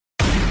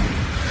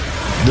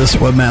This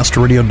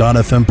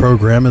WebmasterRadio.fm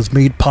program is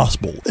made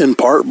possible in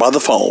part by the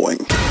following.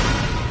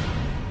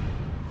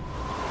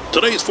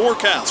 Today's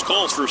forecast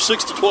calls for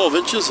 6 to 12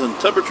 inches and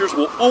temperatures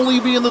will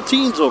only be in the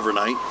teens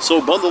overnight,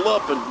 so bundle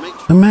up and make...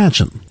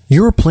 Imagine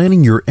you're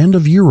planning your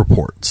end-of-year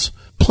reports,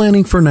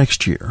 planning for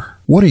next year.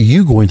 What are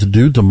you going to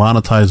do to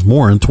monetize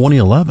more in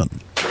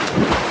 2011?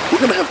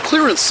 We're going to have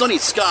clear and sunny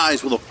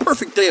skies with a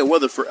perfect day of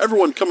weather for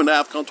everyone coming to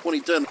AFCON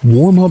 2010.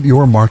 Warm up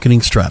your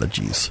marketing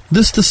strategies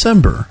this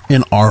December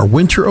in our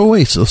winter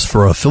oasis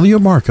for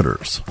affiliate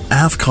marketers.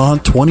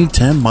 AFCON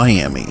 2010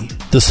 Miami,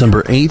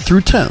 December 8th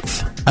through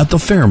 10th at the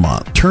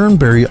Fairmont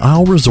Turnberry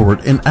Isle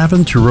Resort in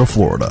Aventura,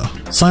 Florida.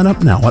 Sign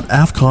up now at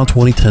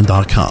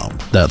AFCON2010.com.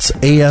 That's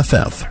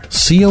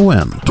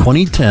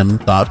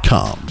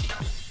AFFCON2010.com.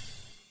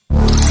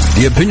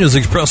 The opinions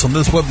expressed on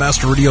this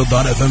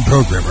WebmasterRadio.fm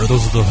program are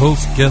those of the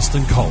host, guests,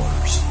 and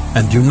callers,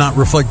 and do not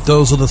reflect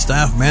those of the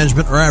staff,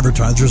 management, or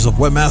advertisers of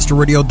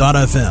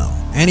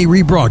WebmasterRadio.fm. Any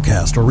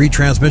rebroadcast or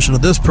retransmission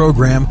of this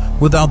program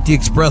without the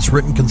express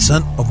written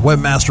consent of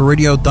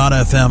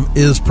WebmasterRadio.fm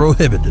is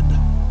prohibited.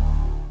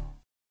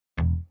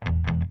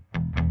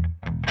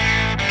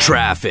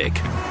 Traffic,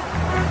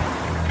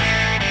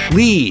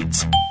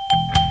 leads,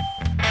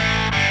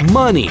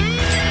 money.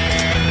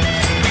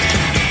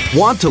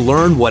 Want to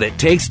learn what it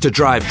takes to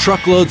drive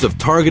truckloads of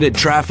targeted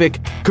traffic,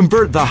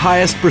 convert the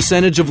highest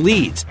percentage of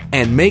leads,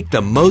 and make the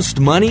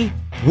most money?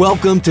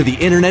 Welcome to the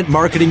Internet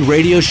Marketing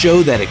Radio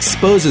Show that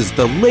exposes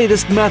the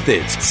latest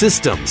methods,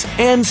 systems,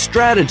 and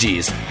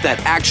strategies that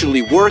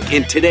actually work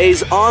in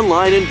today's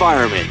online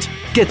environment.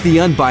 Get the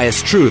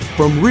unbiased truth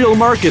from real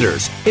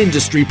marketers,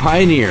 industry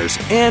pioneers,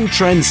 and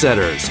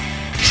trendsetters.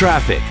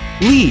 Traffic,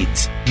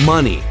 leads,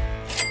 money.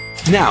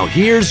 Now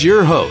here's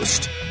your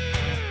host.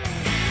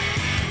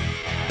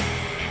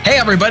 Hey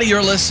everybody,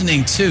 you're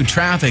listening to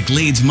Traffic,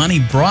 Leads, Money,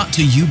 brought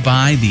to you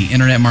by the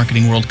Internet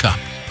Marketing World Cup.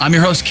 I'm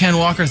your host, Ken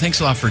Walker.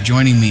 Thanks a lot for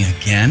joining me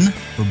again.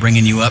 We're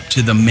bringing you up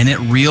to the minute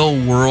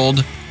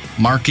real-world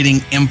marketing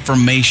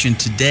information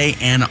today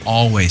and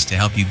always to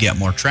help you get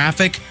more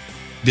traffic,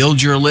 build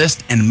your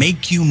list, and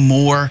make you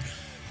more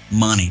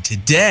money.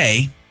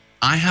 Today,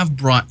 I have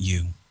brought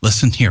you,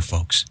 listen here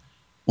folks,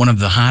 one of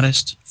the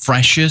hottest,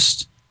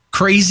 freshest,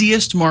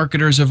 craziest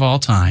marketers of all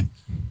time.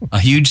 A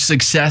huge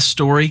success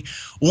story.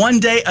 One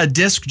day, a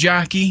disc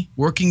jockey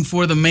working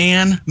for the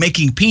man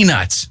making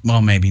peanuts.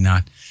 Well, maybe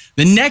not.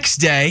 The next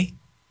day,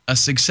 a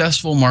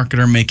successful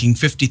marketer making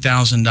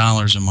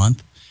 $50,000 a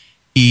month.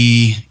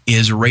 He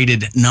is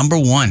rated number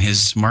one.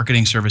 His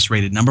marketing service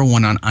rated number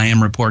one on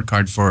IM Report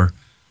Card for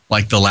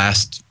like the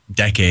last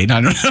decade.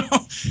 I don't know.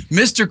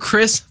 Mr.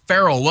 Chris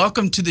Farrell,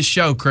 welcome to the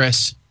show,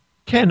 Chris.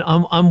 Ken,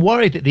 I'm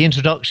worried that the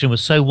introduction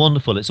was so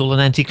wonderful. It's all an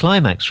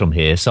anticlimax from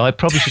here. So I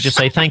probably should just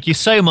say thank you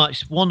so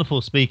much.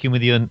 Wonderful speaking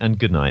with you and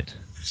good night.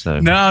 So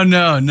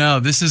No.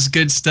 This is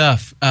good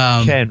stuff.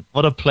 Ken,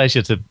 what a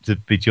pleasure to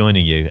be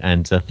joining you.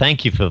 And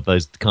thank you for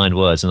those kind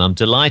words. And I'm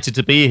delighted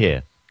to be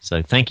here.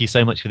 So thank you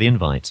so much for the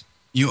invite.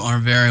 You are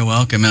very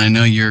welcome. And I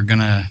know you're going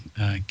to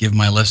give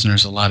my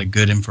listeners a lot of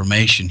good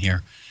information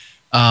here.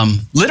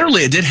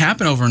 Literally, it did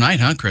happen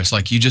overnight, huh, Chris?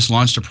 Like you just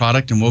launched a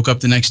product and woke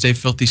up the next day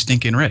filthy,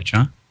 stinking rich,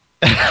 huh?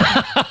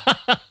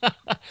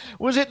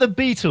 Was it the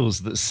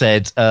Beatles that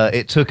said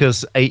it took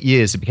us 8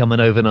 years to become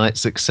an overnight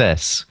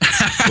success?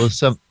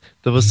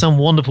 There was some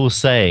wonderful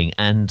saying,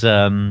 and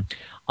it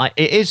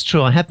is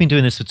true. I have been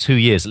doing this for 2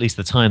 years, at least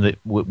the time that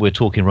we're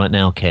talking right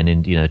now, Ken.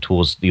 And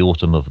towards the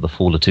autumn of the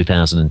fall of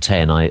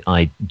 2010,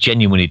 I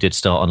genuinely did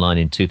start online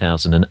in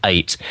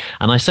 2008,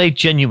 and I say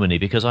genuinely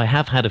because I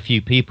have had a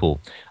few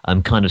people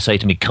kind of say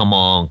to me, "Come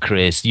on,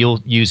 Chris, you're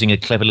using a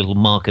clever little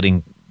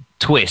marketing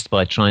twist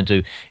by trying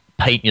to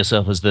paint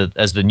yourself as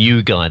the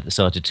new guy that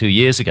started 2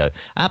 years ago."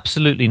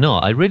 Absolutely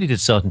not. I really did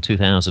start in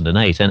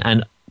 2008,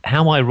 and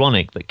how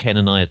ironic that Ken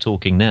and I are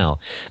talking now,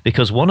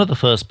 because one of the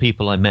first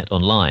people I met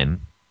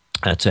online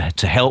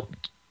to help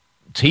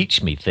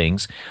teach me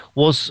things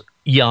was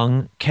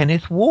young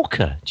Kenneth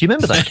Walker. Do you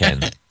remember that,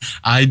 Ken?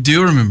 I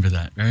do remember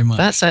that very much.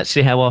 That's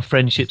actually how our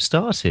friendship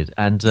started,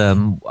 and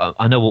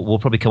I know we'll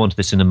probably come on to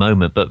this in a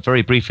moment, but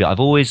very briefly, I've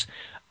always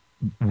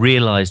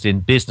realized in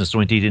business,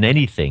 or indeed in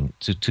anything,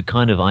 to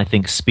kind of, I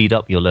think, speed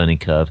up your learning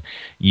curve,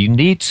 you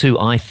need to,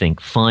 I think,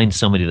 find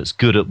somebody that's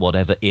good at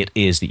whatever it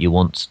is that you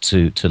want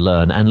to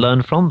learn and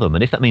learn from them.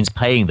 And if that means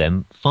paying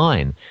them,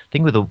 fine. I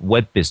think with the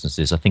web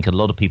businesses, I think a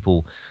lot of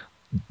people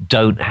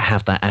don't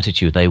have that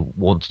attitude. They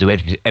want to do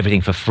everything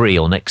for free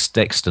or next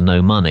to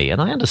no money.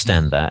 And I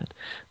understand that.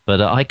 But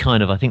I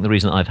think the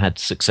reason I've had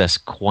success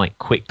quite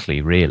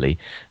quickly, really,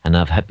 and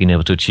I've been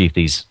able to achieve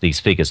these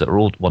figures that are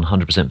all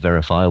 100%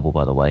 verifiable,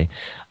 by the way,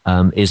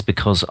 is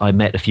because I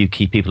met a few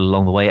key people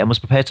along the way and was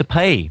prepared to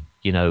pay,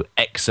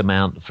 X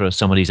amount for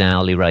somebody's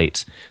hourly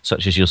rate,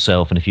 such as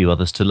yourself and a few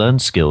others, to learn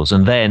skills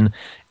and then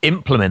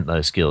implement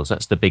those skills.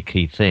 That's the big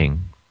key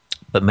thing.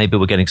 But maybe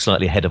we're getting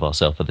slightly ahead of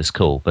ourselves for this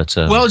call. But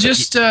that's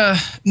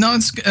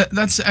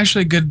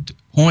actually a good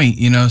point.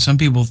 Some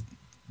people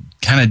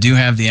kind of do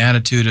have the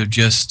attitude of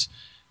just,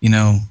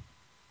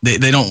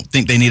 they don't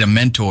think they need a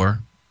mentor.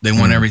 They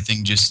want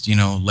everything just,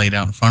 laid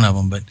out in front of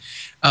them. But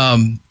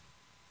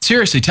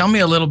seriously, tell me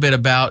a little bit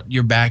about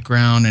your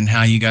background and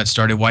how you got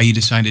started, why you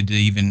decided to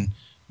even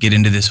get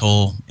into this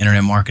whole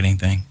internet marketing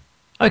thing.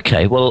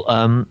 Okay,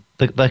 well,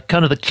 the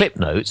kind of the clip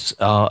notes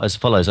are as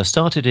follows. I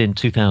started in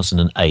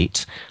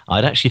 2008.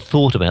 I'd actually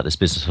thought about this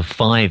business for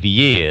 5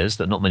 years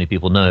that not many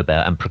people know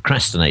about and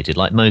procrastinated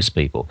like most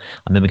people.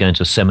 I remember going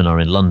to a seminar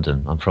in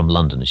London. I'm from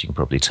London, as you can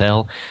probably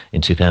tell,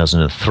 in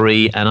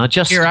 2003. And I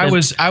just... Here, I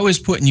was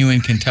putting you in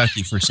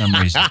Kentucky for some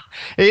reason.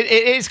 It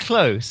is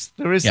close.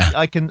 There is. Yeah.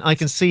 I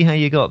can see how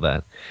you got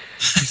that.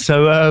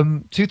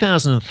 So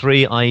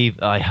 2003,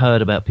 I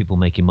heard about people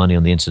making money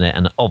on the internet.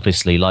 And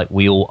obviously, like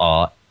we all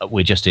are,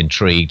 we're just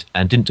intrigued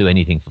and didn't do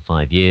anything for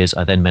 5 years.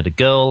 I then met a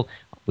girl.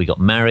 We got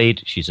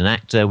married. She's an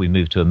actor. We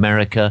moved to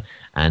America.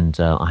 And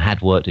I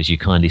had worked, as you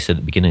kindly said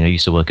at the beginning, I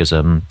used to work as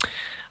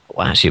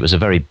well, actually, it was a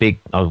very big,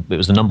 it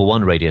was the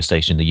 #1 radio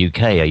station in the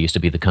UK. I used to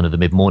be the kind of the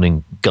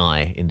mid-morning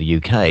guy in the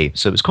UK.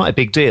 So it was quite a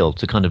big deal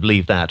to kind of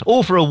leave that.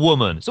 All for a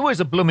woman. It's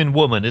always a blooming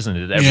woman, isn't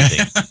it?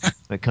 Everything. Yeah.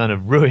 It kind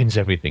of ruins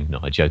everything. No,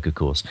 I joke, of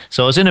course.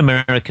 So I was in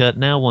America,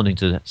 now wanting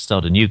to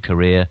start a new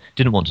career,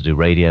 didn't want to do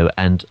radio,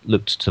 and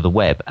looked to the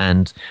web.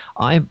 And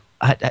I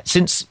had,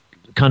 since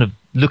kind of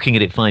looking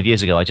at it 5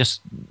 years ago, I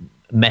just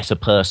met a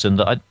person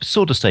that I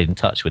sort of stayed in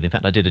touch with. In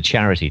fact, I did a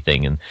charity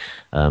thing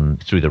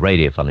and through the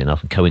radio, funnily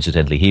enough, and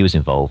coincidentally, he was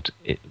involved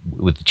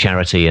with the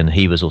charity, and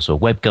he was also a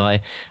web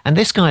guy. And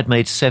this guy had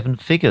made 7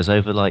 figures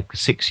over like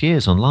 6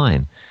 years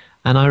online.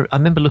 And I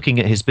remember looking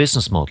at his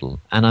business model,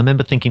 and I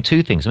remember thinking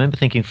 2 things. I remember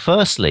thinking,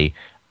 firstly,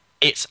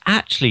 it's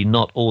actually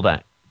not all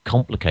that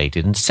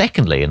complicated. And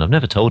secondly, and I've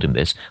never told him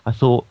this, I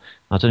thought,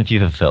 I don't know if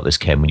you've ever felt this,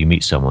 Ken, when you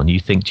meet someone, you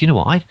think, do you know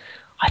what,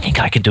 I think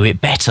I could do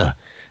it better.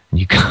 And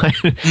you kind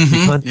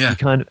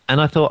of, and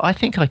I thought, I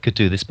think I could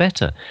do this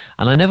better.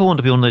 And I never want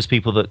to be one of those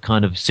people that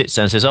kind of sits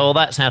down and says, oh,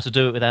 that's how to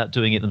do it without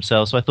doing it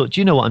themselves. So I thought,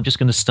 do you know what, I'm just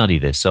going to study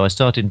this. So I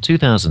started in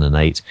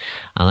 2008,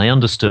 and I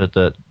understood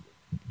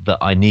that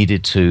I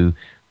needed to,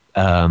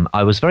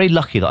 I was very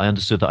lucky that I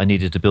understood that I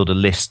needed to build a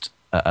list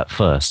at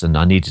first, and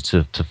I needed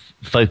to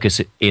focus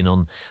in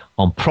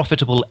on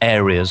profitable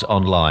areas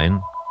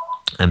online,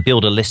 and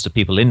build a list of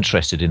people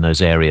interested in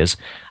those areas,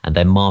 and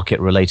then market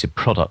related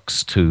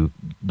products to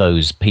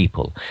those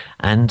people.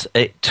 And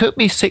it took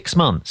me 6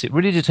 months. It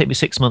really did take me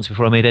 6 months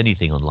before I made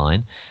anything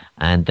online.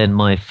 And then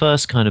my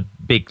first kind of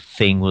big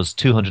thing was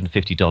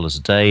 $250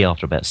 a day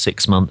after about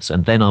 6 months.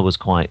 And then I was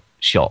quite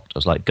shocked. I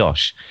was like,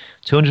 gosh,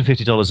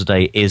 $250 a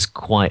day is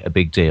quite a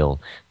big deal.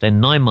 Then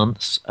 9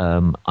 months,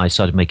 I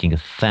started making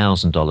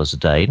 $1,000 a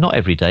day. Not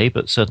every day,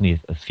 but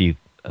certainly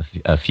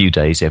a few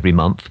days every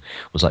month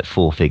was like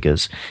 4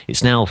 figures.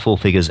 It's now 4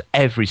 figures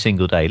every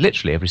single day,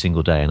 literally every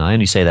single day. And I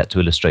only say that to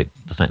illustrate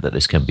the fact that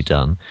this can be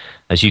done.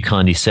 As you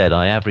kindly said,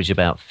 I average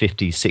about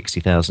 50,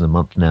 60,000 a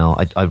month now.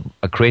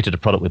 I created a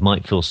product with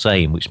Mike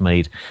Filsaime, which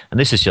made, and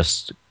this is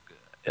just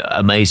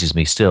amazes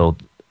me still.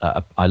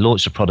 I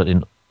launched a product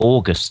in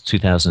August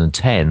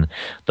 2010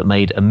 that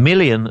made $1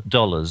 million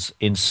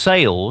in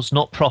sales,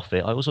 not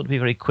profit. I always want to be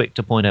very quick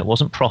to point out it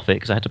wasn't profit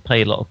because I had to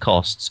pay a lot of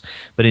costs,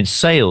 but in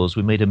sales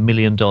we made $1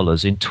 million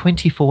in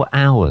 24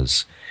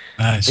 hours.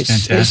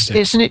 It's fantastic.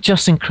 Isn't it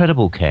just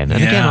incredible, Ken?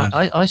 And again,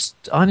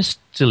 I'm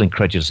still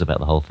incredulous about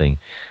the whole thing.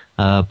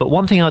 But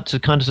one thing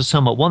to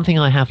sum up, one thing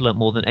I have learned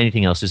more than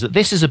anything else is that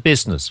this is a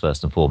business,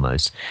 first and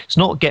foremost. It's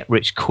not get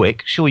rich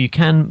quick. Sure, you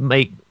can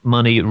make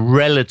money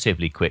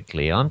relatively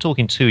quickly. I'm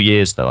talking 2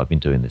 years, though. I've been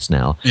doing this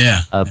now.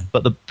 Yeah.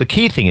 But the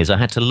key thing is I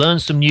had to learn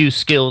some new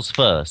skills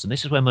first. And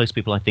this is where most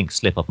people, I think,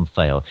 slip up and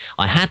fail.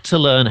 I had to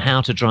learn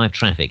how to drive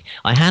traffic.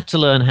 I had to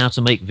learn how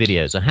to make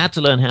videos. I had to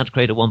learn how to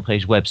create a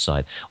one-page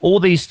website. All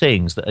these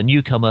things that a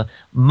newcomer,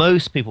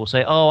 most people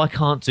say, oh, I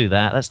can't do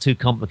that. That's too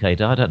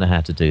complicated. I don't know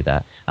how to do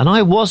that. And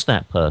I was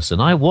that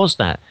person. I was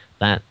that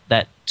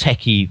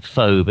techie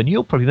phobe. And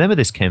you'll probably remember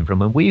this, Ken, from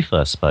when we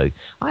first spoke.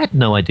 I had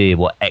no idea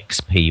what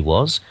XP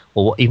was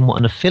or even what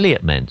an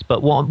affiliate meant.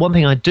 But one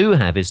thing I do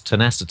have is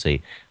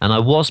tenacity. And I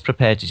was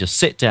prepared to just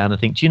sit down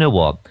and think, do you know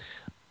what?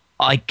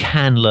 I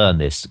can learn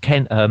this.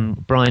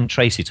 Brian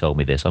Tracy told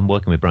me this. I'm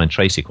working with Brian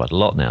Tracy quite a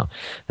lot now,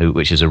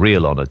 which is a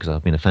real honor because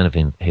I've been a fan of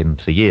him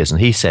for years.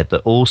 And he said that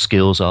all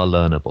skills are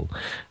learnable.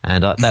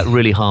 And that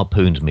really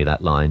harpooned me,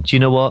 that line. Do you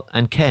know what?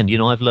 And Ken,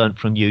 I've learned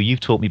from you. You've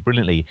taught me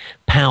brilliantly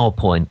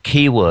PowerPoint,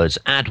 keywords,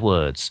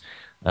 AdWords,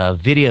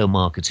 video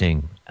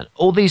marketing, and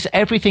all these,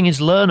 everything is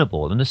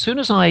learnable. And as soon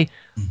as I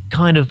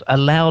kind of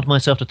allowed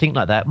myself to think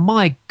like that,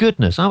 my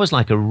goodness, I was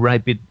like a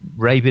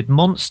rabid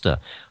monster.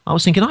 I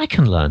was thinking, I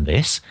can learn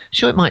this.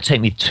 Sure, it might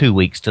take me 2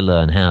 weeks to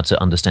learn how to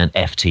understand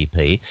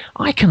FTP.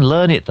 I can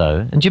learn it,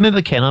 though. And do you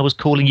remember, Ken, I was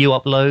calling you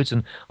up loads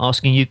and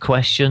asking you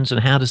questions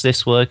and how does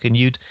this work? And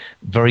you'd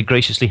very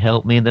graciously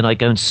help me. And then I'd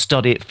go and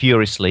study it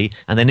furiously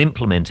and then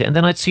implement it. And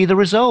then I'd see the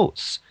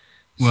results.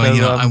 Well,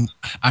 so,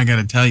 I got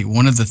to tell you,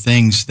 one of the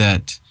things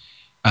that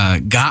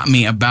got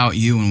me about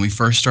you when we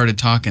first started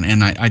talking,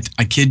 and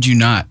I kid you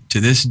not,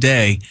 to this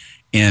day,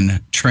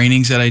 in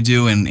trainings that I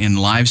do and in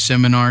live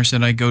seminars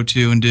that I go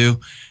to and do,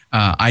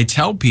 I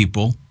tell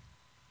people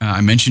I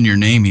mentioned your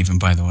name even,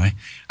 by the way.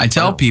 I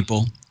tell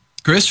people,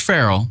 Chris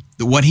Farrell,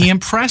 that what he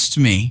impressed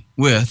me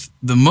with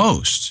the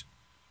most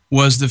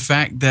was the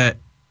fact that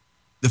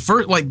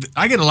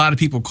I get a lot of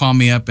people call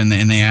me up and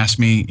they ask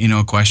me,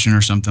 a question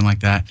or something like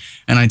that,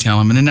 and I tell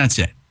them, and then that's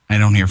it. I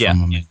don't hear from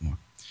them anymore.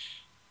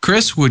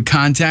 Chris would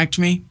contact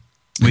me.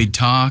 We'd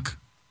talk.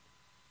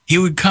 He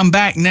would come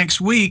back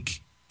next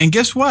week, and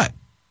guess what?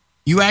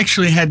 You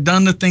actually had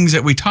done the things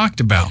that we talked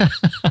about.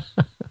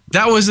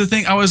 That was the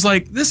thing. I was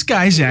like, this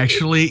guy's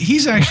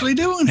he's actually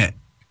doing it.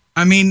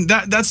 I mean,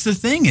 that's the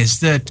thing is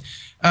that,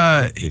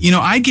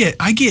 I get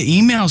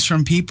emails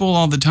from people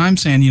all the time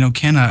saying,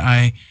 Ken,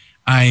 I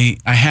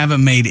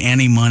haven't made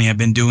any money. I've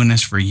been doing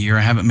this for a year.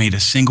 I haven't made a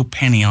single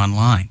penny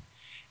online.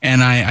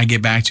 And I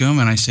get back to them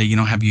and I say,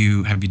 have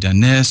you done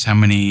this? How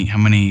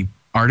many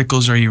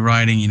articles are you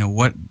writing?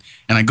 What?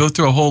 And I go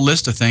through a whole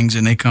list of things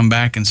and they come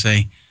back and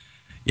say,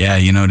 yeah,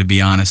 to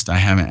be honest, I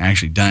haven't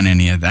actually done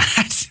any of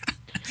that.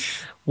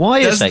 Why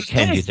is that,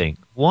 Ken, do you think?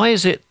 Why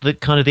is it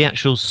that kind of the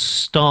actual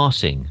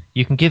starting,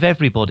 you can give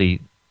everybody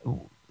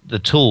the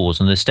tools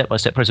and the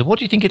step-by-step process. What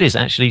do you think it is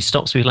actually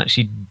stops people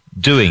actually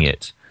doing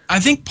it? I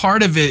think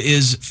part of it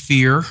is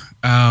fear,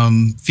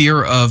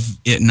 fear of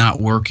it not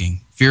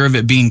working, fear of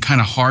it being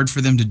kind of hard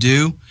for them to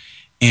do,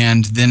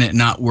 and then it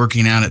not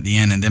working out at the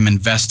end and them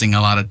investing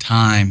a lot of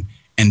time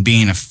and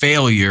being a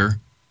failure.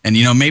 And,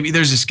 maybe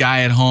there's this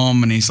guy at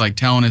home and he's like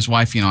telling his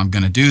wife, I'm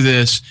going to do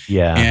this.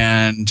 Yeah.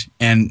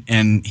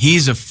 And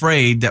he's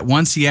afraid that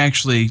once he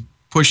actually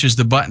pushes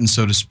the button,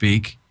 so to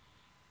speak,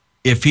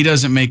 if he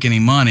doesn't make any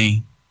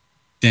money,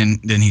 then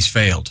he's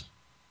failed.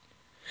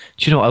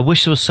 Do you know, I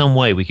wish there was some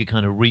way we could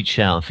kind of reach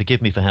out, and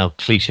forgive me for how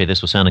cliche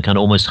this will sound, and kind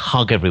of almost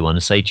hug everyone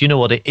and say, do you know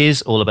what, it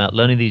is all about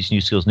learning these new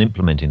skills and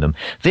implementing them.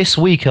 This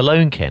week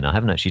alone, Ken, I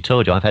haven't actually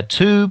told you, I've had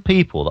 2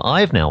 people that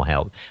I've now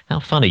helped. How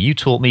funny, you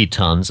taught me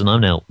tons, and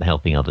I'm now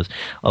helping others.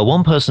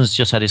 One person's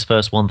just had his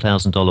first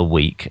 $1,000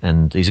 week,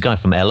 and he's a guy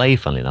from LA,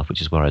 funnily enough,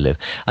 which is where I live.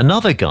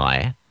 Another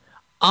guy,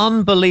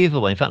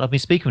 unbelievable, in fact, I've been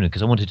speaking with him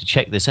because I wanted to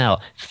check this out,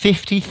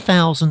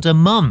 $50,000 a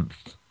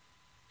month.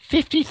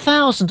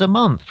 $50,000 a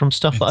month from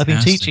stuff that I've been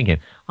teaching him.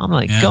 I'm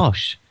like,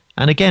 gosh.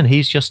 And again,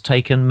 he's just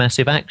taken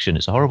massive action.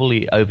 It's a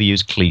horribly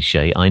overused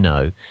cliche, I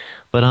know.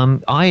 But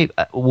I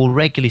will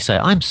regularly say,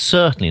 I'm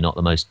certainly not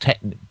the most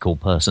technical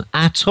person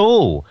at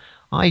all.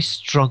 I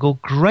struggle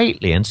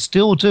greatly and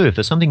still do. If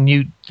there's something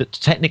new that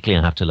technically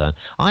I have to learn,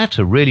 I have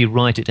to really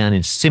write it down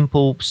in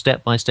simple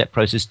step-by-step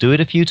process, do it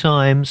a few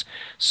times,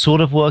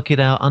 sort of work it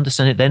out,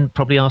 understand it, then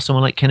probably ask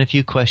someone like Ken a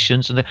few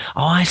questions, and then,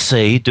 I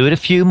see, do it a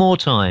few more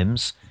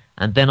times.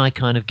 And then I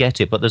kind of get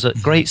it. But there's a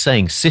great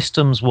saying,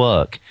 systems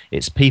work.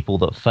 It's people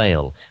that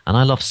fail. And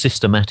I love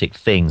systematic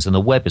things. And the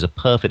web is a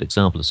perfect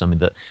example of something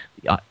that,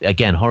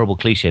 again, horrible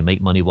cliche,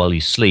 make money while you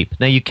sleep.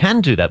 Now, you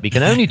can do that, but you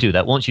can only do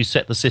that once you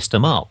set the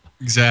system up.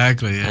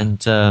 Exactly. Yeah.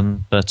 And,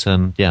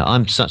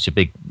 I'm such a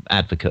big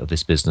advocate of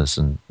this business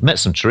and met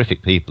some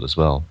terrific people as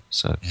well.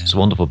 So it's a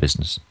wonderful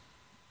business.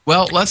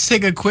 Well, let's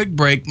take a quick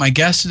break. My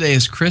guest today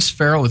is Chris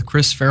Farrell with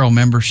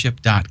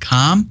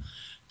ChrisFarrellMembership.com.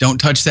 Don't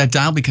touch that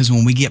dial, because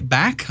when we get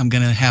back, I'm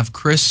going to have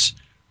Chris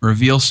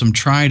reveal some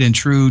tried and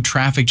true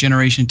traffic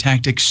generation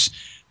tactics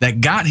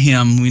that got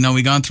him.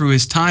 We've gone through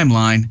his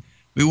timeline.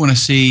 We want to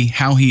see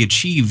how he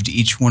achieved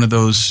each one of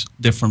those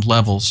different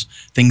levels,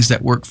 things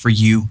that work for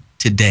you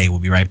today. We'll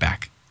be right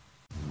back.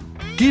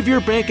 Give your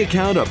bank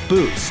account a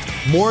boost.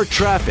 More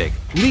traffic,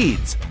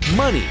 leads,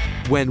 money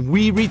when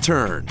we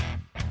return.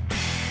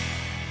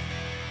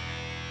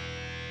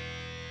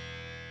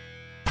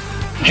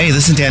 Hey,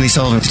 this is Danny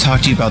Sullivan to talk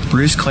to you about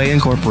Bruce Clay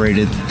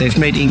Incorporated. They've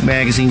made Inc.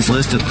 Magazine's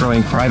list of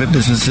growing private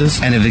businesses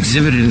and have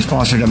exhibited and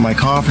sponsored at my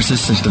conferences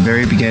since the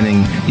very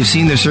beginning. You've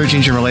seen their search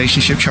engine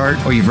relationship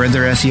chart, or you've read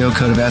their SEO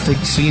code of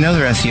ethics, so you know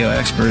they're SEO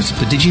experts.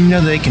 But did you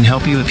know they can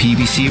help you with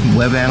PPC,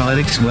 web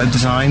analytics, web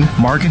design,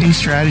 marketing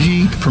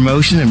strategy,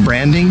 promotion, and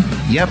branding?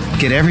 Yep,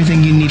 get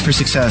everything you need for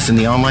success in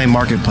the online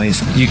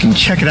marketplace. You can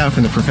check it out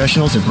from the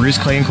professionals at Bruce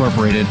Clay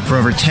Incorporated. For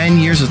over 10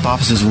 years with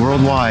offices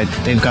worldwide,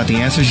 they've got the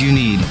answers you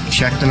need.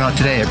 Check them out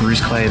today at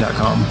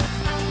bruceclay.com.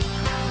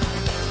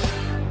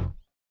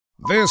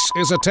 This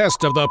is a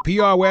test of the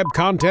PR Web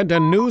content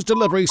and news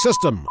delivery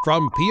system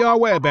from PR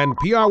Web and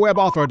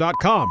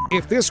PRWebOffer.com.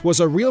 If this was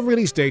a real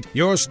release date,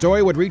 your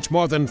story would reach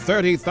more than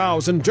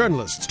 30,000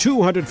 journalists,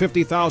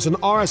 250,000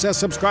 RSS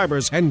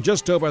subscribers, and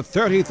just over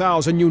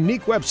 30,000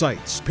 unique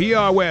websites.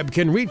 PR Web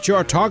can reach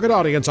your target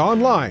audience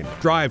online,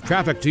 drive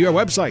traffic to your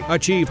website,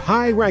 achieve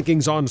high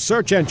rankings on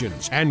search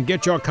engines, and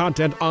get your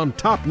content on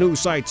top news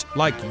sites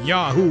like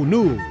Yahoo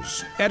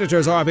News.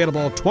 Editors are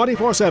available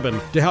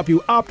 24/7 to help you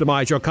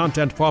optimize your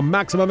content for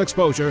maximum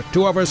exposure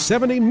to over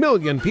 70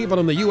 million people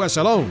in the U.S.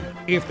 alone.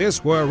 If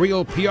this were a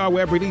real PR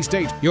Web release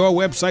date, your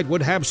website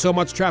would have so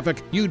much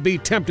traffic you'd be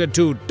tempted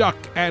to duck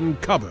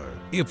and cover.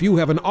 If you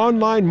have an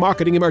online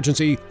marketing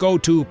emergency, go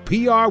to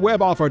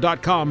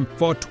PRWebOffer.com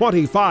for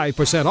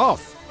 25%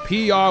 off.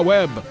 PR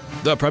Web,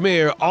 the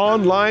premier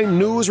online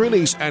news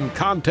release and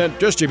content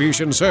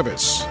distribution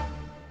service.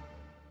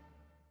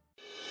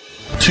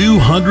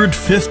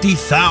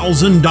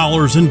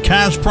 $250,000 in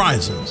cash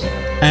prizes,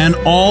 and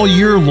all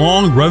year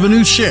long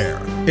revenue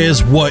share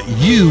is what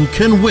you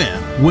can win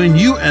when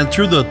you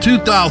enter the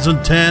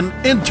 2010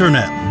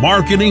 Internet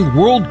Marketing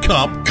World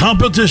Cup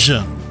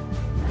competition.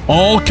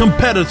 All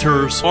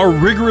competitors are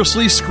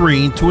rigorously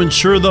screened to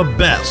ensure the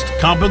best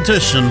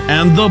competition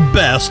and the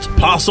best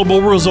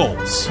possible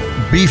results.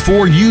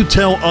 Before you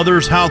tell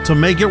others how to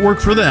make it work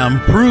for them,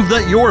 prove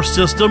that your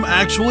system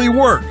actually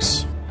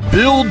works.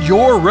 Build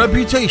your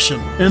reputation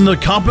in the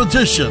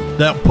competition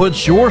that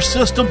puts your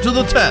system to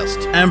the test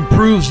and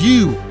proves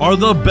you are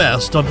the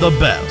best of the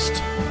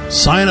best.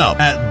 Sign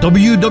up at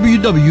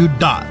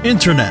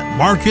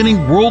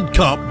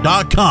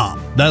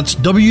www.internetmarketingworldcup.com. That's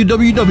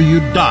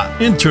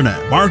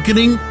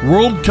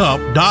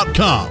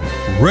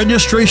www.internetmarketingworldcup.com.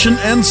 Registration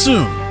ends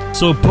soon,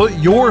 so put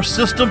your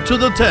system to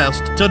the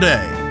test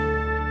today.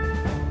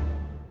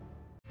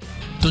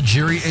 The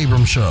Jerry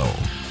Abrams Show,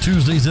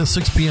 Tuesdays at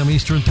 6 p.m.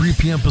 Eastern, 3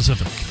 p.m.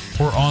 Pacific,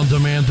 or on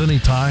demand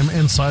anytime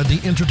inside the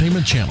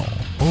Entertainment Channel,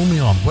 only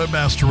on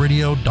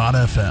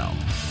webmasterradio.fm.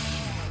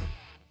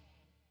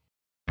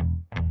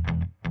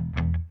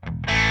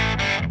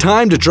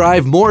 Time to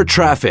drive more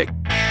traffic,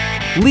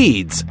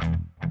 leads,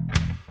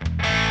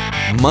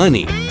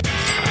 money.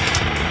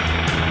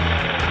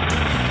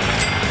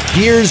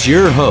 Here's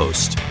your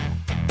host.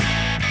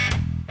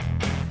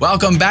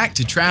 Welcome back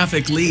to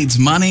Traffic Leads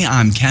Money.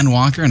 I'm Ken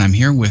Walker, and I'm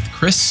here with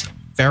Chris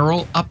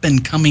Farrell,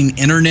 up-and-coming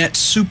internet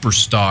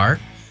superstar.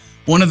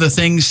 One of the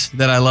things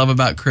that I love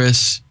about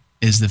Chris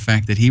is the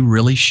fact that he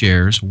really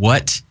shares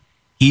what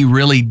he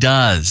really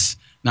does,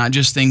 not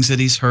just things that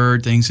he's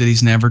heard, things that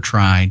he's never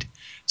tried.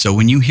 So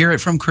when you hear it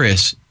from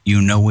Chris,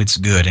 you know it's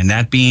good. And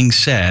that being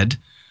said,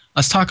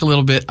 let's talk a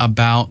little bit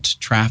about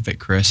traffic,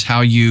 Chris,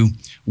 how you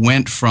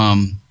went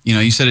from,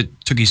 you said it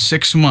took you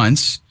 6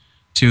 months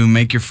to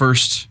make your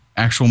first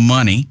actual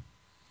money.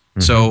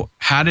 Mm-hmm. So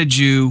how did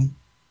you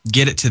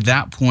get it to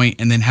that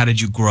point, and then how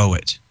did you grow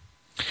it?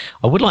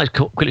 I would like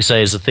to quickly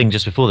say as a thing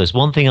just before this,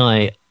 one thing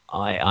I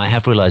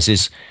have realized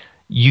is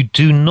you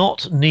do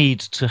not need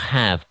to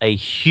have a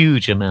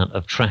huge amount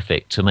of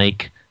traffic to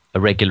make a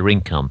regular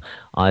income.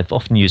 I've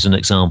often used an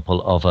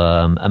example of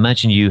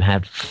imagine you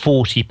had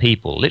 40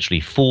 people,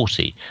 literally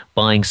 40,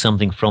 buying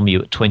something from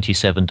you at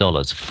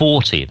 $27.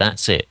 40,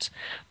 that's it.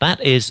 That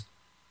is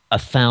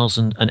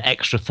an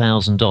extra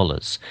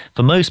 $1,000.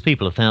 For most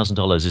people,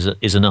 $1,000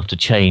 is enough to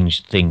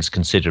change things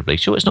considerably.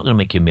 Sure, it's not going to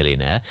make you a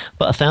millionaire,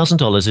 but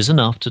 $1,000 is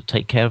enough to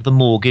take care of the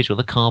mortgage or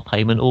the car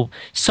payment or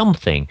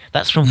something.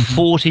 That's from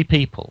 40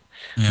 people.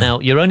 Yeah. Now,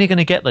 you're only going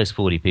to get those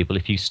 40 people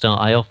if you start,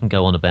 I often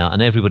go on about,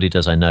 and everybody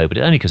does, I know, but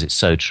only because it's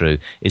so true,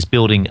 is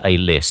building a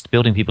list,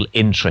 building people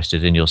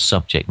interested in your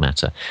subject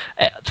matter.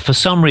 For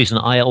some reason,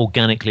 I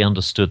organically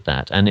understood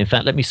that. And in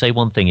fact, let me say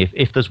one thing.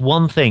 If there's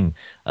one thing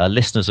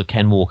listeners of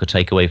Ken Walker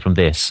take away from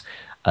this,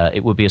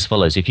 it would be as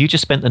follows. If you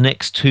just spent the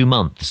next 2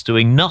 months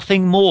doing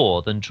nothing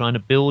more than trying to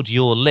build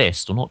your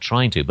list, or not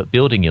trying to, but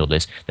building your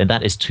list, then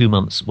that is 2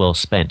 months well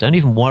spent. Don't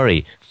even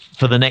worry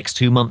for the next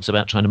 2 months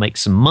about trying to make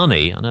some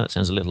money. I know it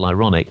sounds a little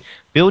ironic.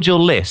 Build your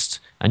list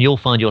and you'll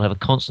find you'll have a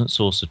constant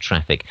source of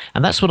traffic.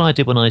 And that's what I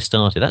did when I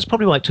started. That's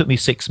probably why it took me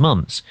 6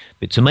 months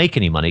to make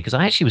any money, because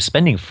I actually was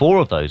spending 4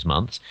 of those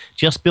months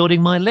just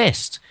building my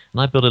list. And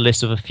I built a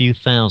list of a few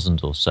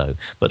thousand or so.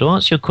 But to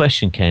answer your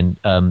question, Ken,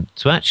 how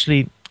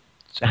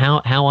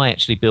I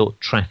actually built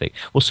traffic.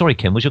 Well, sorry,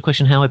 Ken, was your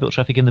question how I built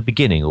traffic in the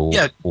beginning? Or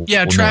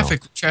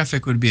traffic. Now?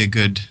 Traffic would be a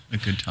good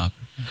topic.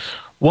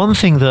 One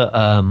thing that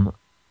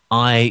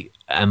I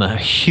am a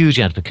huge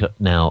advocate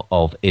now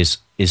of is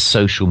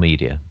social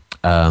media.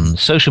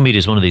 Social media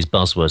is one of these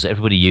buzzwords that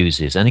everybody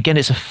uses. And again,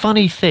 it's a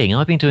funny thing.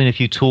 I've been doing a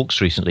few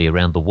talks recently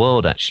around the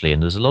world, actually,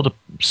 and there's a lot of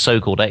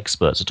so-called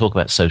experts that talk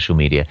about social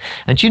media.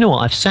 And do you know what?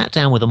 I've sat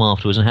down with them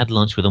afterwards and had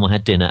lunch with them, I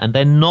had dinner, and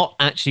they're not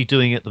actually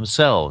doing it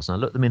themselves. And I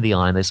look them in the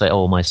eye and they say,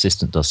 oh, my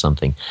assistant does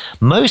something.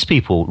 Most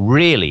people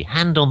really,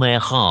 hand on their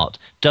heart,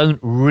 don't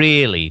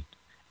really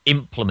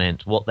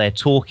implement what they're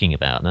talking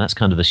about. And that's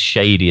kind of the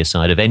shadier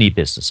side of any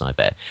business, I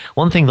bet.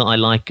 One thing that I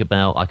like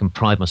about, I can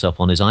pride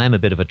myself on, is I am a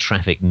bit of a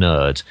traffic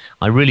nerd.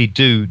 I really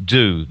do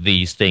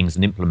these things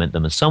and implement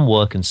them, and some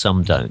work and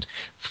some don't.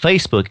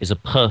 Facebook is a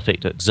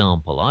perfect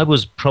example. I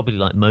was probably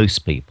like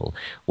most people,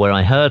 where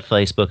I heard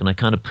Facebook and I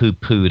kind of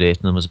poo-pooed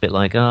it and was a bit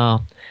like, I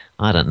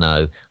don't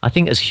know. I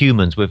think as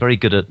humans, we're very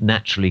good at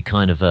naturally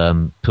kind of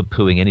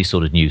poo-pooing any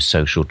sort of new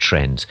social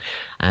trend.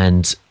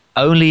 And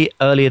only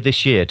earlier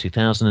this year,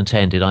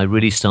 2010, did I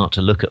really start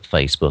to look at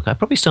Facebook. I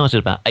probably started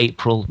about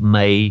April,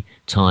 May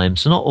time,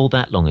 so not all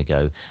that long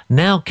ago.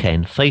 Now,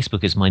 Ken,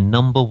 Facebook is my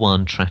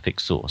 #1 traffic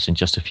source in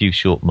just a few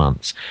short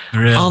months.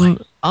 Really?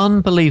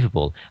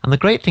 Unbelievable. And the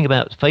great thing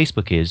about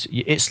Facebook is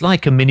it's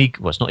like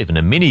it's not even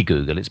a mini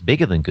Google, it's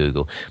bigger than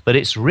Google, but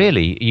it's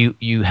really,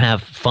 you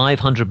have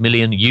 500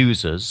 million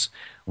users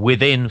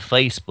within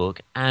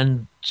Facebook,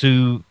 and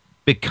to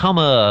become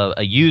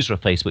a user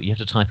of Facebook, you have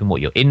to type in what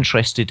you're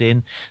interested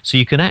in. So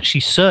you can actually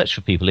search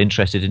for people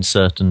interested in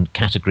certain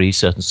categories,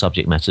 certain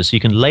subject matters. So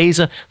you can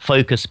laser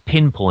focus,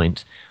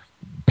 pinpoint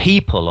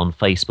people on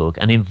Facebook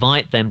and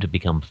invite them to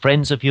become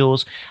friends of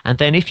yours. And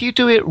then if you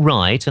do it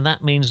right, and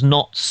that means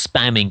not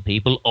spamming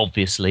people,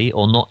 obviously,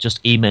 or not just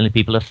emailing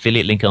people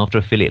affiliate link after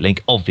affiliate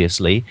link,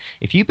 obviously,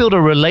 if you build a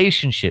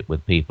relationship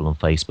with people on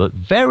Facebook,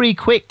 very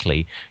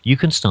quickly you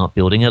can start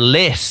building a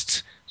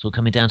list. So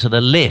coming down to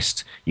the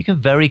list, you can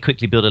very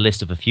quickly build a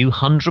list of a few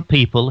hundred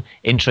people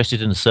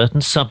interested in a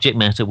certain subject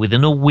matter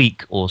within a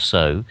week or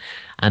so.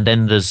 And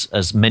then there's,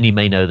 as many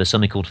may know, there's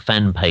something called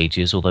fan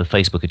pages, although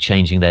Facebook are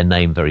changing their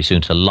name very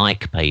soon to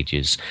like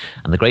pages.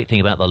 And the great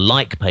thing about the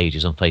like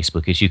pages on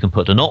Facebook is you can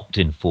put an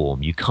opt-in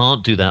form. You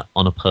can't do that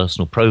on a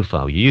personal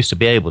profile. You used to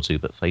be able to,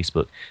 but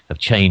Facebook have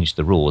changed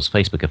the rules.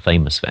 Facebook are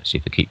famous,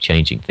 actually, for keep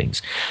changing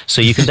things.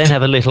 So you can then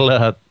have a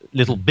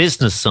little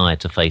business side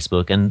to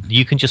Facebook, and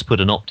you can just put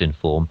an opt-in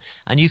form,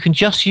 and you can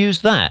just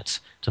use that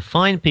to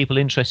find people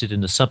interested in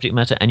the subject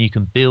matter, and you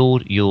can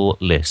build your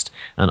list.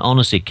 And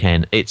honestly,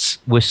 Ken,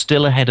 we're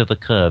still ahead of the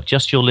curve.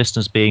 Just your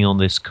listeners being on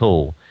this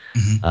call,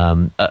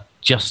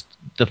 just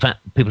the fact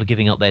people are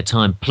giving up their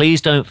time.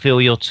 Please don't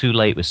feel you're too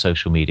late with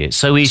social media. It's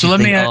so easy. So let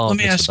me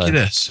ask you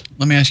this.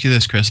 Let me ask you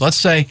this, Chris. Let's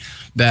say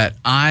that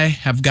I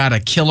have got a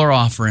killer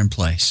offer in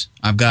place.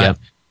 I've got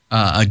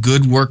a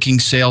good working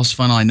sales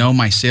funnel. I know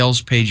my sales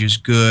page is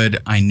good.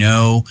 I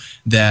know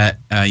that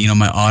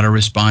my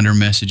autoresponder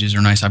messages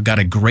are nice. I've got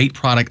a great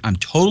product. I'm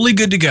totally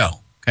good to go.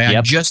 Okay,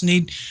 I just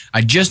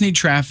need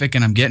traffic,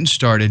 and I'm getting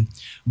started.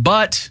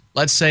 But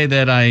let's say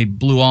that I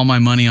blew all my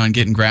money on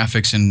getting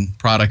graphics and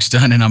products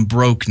done, and I'm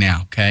broke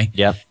now. Okay.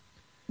 Yep.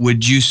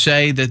 Would you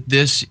say that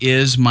this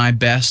is my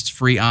best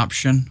free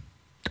option?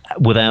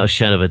 Without a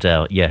shadow of a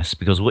doubt, yes.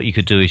 Because what you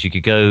could do is you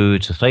could go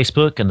to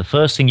Facebook, and the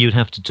first thing you'd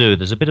have to do,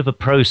 there's a bit of a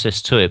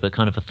process to it, but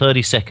kind of a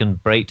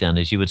 30-second breakdown,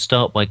 is you would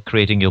start by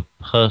creating your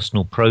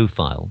personal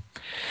profile.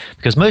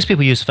 Because most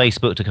people use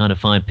Facebook to kind of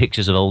find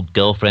pictures of old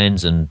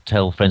girlfriends and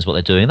tell friends what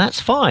they're doing. That's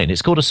fine.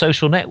 It's called a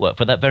social network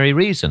for that very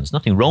reason. There's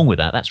nothing wrong with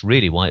that. That's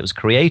really why it was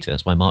created.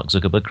 That's why Mark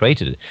Zuckerberg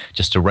created it,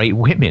 just to rate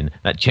women.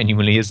 That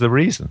genuinely is the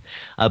reason.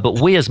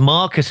 But we as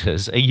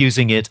marketers are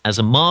using it as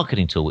a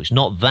marketing tool, which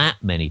not that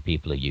many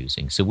people are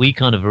using. So we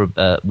kind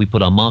of we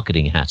put our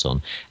marketing hat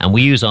on, and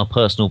we use our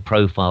personal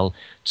profile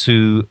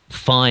to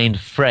find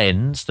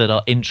friends that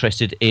are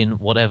interested in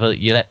whatever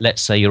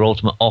let's say your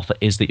ultimate offer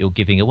is that you're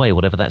giving away,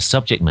 whatever that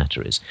subject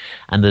matter is.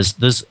 And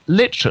there's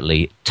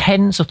literally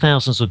tens of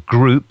thousands of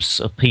groups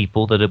of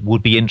people that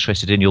would be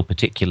interested in your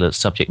particular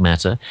subject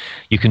matter.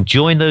 You can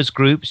join those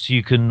groups.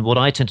 What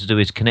I tend to do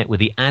is connect with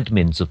the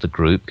admins of the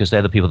group, because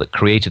they're the people that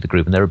created the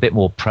group, and they're a bit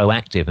more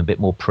proactive and a bit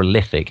more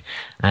prolific,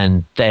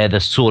 and they're the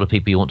sort of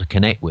people you want to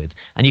connect with.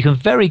 And you can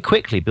very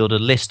quickly build a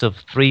list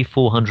of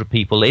 300-400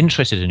 people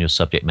interested in your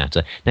subject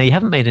matter. Now, you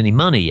haven't made any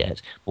money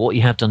yet, but what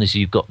you have done is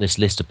you've got this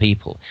list of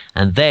people.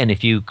 And then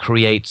if you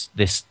create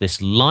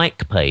this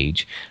like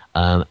page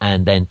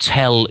and then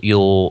tell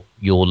your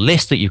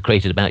list that you've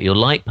created about your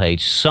like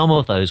page, some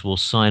of those will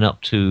sign up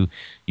to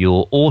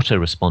your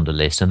autoresponder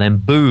list, and then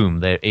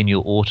boom, they're in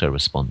your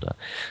autoresponder.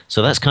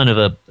 So that's kind of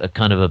a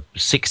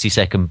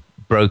 60-second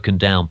broken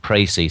down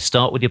précis.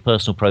 Start with your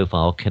personal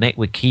profile, connect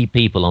with key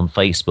people on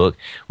Facebook,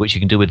 which you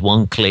can do with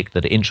one click,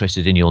 that are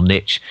interested in your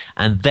niche,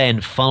 and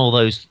then funnel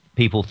those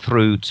people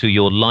through to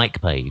your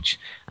like page,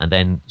 and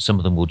then some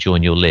of them will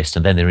join your list,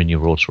 and then they're in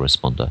your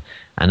autoresponder.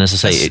 And as I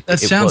say, it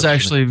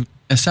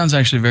sounds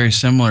actually very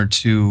similar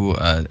to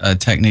a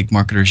technique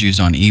marketers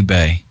use on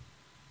eBay.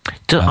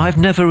 I've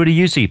never really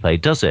used eBay.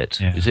 Does it?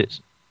 Yeah. Is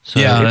it? So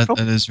that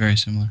is very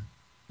similar.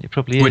 It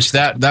probably is. Which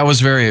that was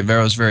very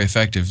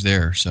effective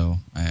there. So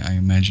I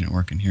imagine it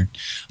working here.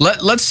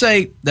 Let's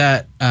say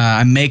that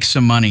I make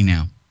some money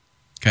now.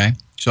 Okay.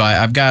 So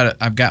I've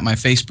got my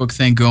Facebook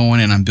thing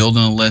going, and I'm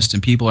building a list,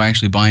 and people are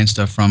actually buying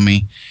stuff from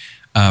me,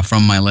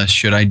 from my list.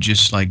 Should I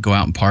just go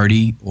out and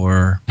party,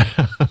 or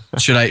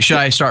should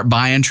I start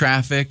buying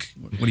traffic?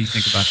 What do you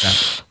think about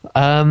that?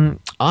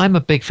 I'm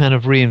a big fan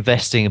of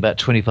reinvesting about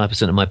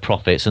 25% of my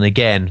profits. And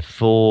again,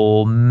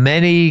 for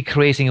many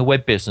creating a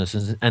web business,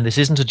 and this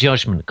isn't a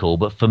judgment call,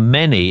 but for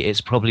many,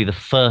 it's probably the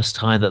first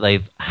time that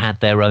they've had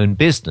their own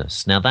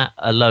business. Now, that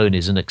alone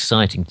is an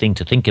exciting thing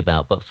to think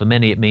about. But for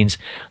many, it means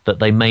that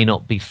they may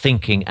not be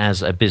thinking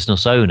as a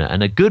business owner.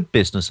 And a good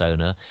business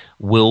owner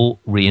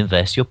will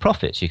reinvest your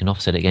profits. You can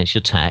offset it against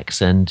your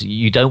tax. And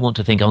you don't want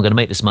to think, I'm going to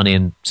make this money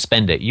and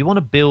spend it. You want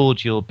to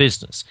build your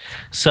business.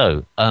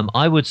 So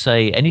I would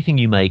say anything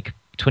you make,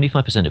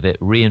 25% of it,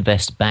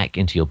 reinvest back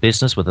into your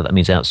business, whether that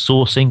means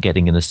outsourcing,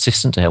 getting an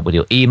assistant to help with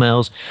your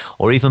emails,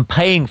 or even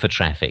paying for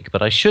traffic.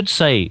 But I should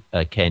say,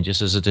 Ken,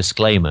 just as a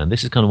disclaimer, and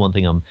this is kind of one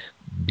thing I'm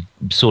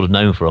sort of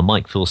known for,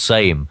 Mike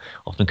Filsame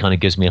often kind of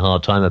gives me a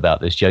hard time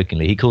about this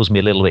jokingly. He calls me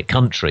a little bit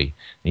country.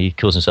 He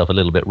calls himself a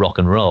little bit rock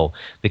and roll,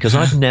 because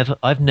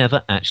I've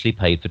never actually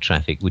paid for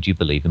traffic, would you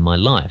believe, in my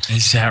life.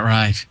 Is that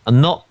right?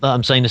 And not that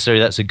I'm saying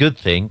necessarily that's a good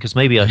thing, because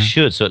maybe I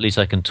should, so at least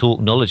I can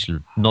talk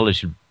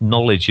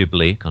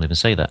knowledgeably, can't even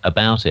say that,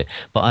 about it.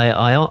 But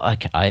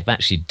I've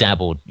actually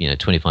dabbled,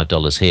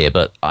 $25 here,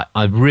 but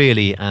I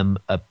really am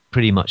a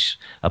pretty much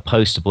a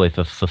poster boy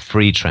for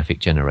free traffic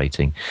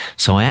generating.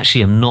 So I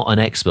actually am not an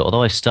expert,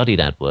 although I studied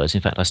AdWords.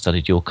 In fact, I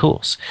studied your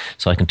course.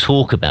 So I can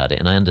talk about it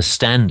and I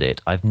understand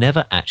it. I've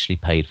never actually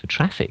paid for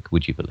traffic,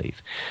 would you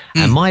believe?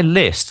 And my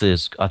list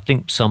is, I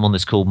think some on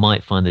this call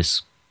might find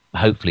this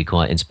hopefully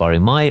quite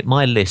inspiring.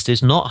 My list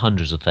is not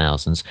hundreds of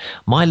thousands.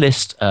 My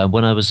list,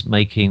 when I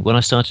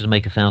started to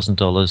make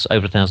 $1,000,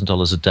 over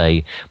 $1,000 a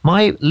day,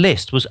 my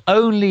list was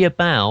only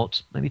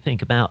about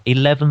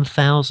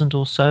 11,000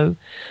 or so.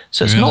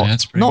 So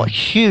it's not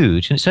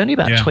huge, and it's only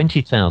about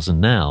 20,000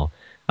 now.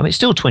 I mean, it's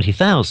still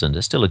 20,000.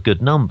 It's still a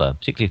good number,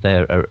 particularly if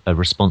they're a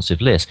responsive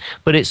list.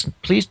 But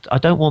I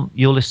don't want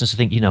your listeners to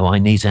think, I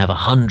need to have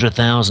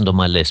 100,000 on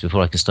my list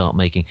before I can start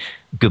making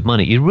good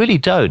money. You really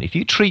don't. If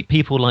you treat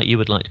people like you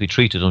would like to be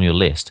treated on your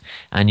list,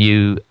 and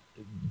you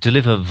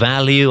deliver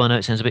value, I know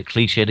it sounds a bit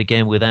cliched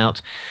again,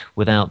 without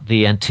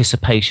the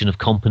anticipation of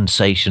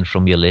compensation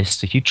from your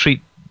list. If you treat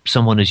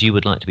someone as you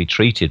would like to be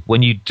treated,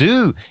 when you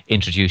do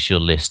introduce your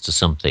list to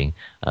something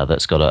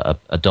that's got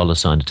a dollar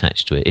sign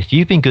attached to it, if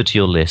you've been good to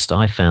your list,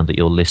 I found that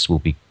your list will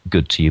be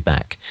good to you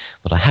back.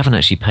 But I haven't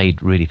actually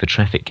paid really for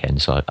traffic, Ken,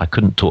 so I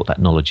couldn't talk that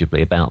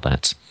knowledgeably about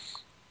that.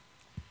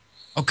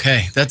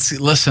 Okay,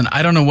 listen,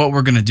 I don't know what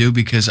we're going to do,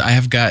 because I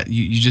have got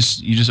you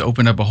just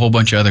opened up a whole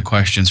bunch of other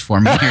questions for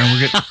me here.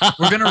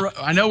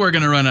 I know we're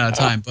going to run out of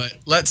time, but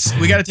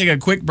we got to take a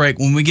quick break.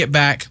 When we get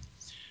back,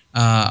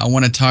 I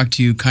want to talk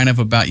to you kind of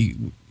about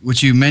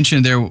what you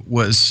mentioned there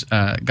was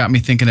got me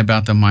thinking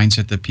about the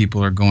mindset that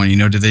people are going.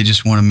 Do they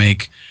just want to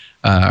make?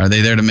 Are they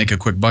there to make a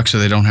quick buck so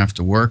they don't have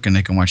to work and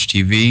they can watch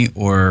TV,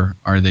 or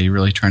are they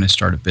really trying to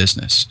start a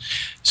business?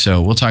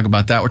 So we'll talk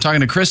about that. We're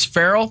talking to Chris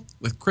Farrell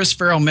with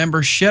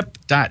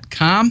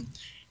ChrisFarrellMembership.com,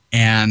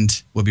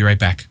 and we'll be right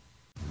back.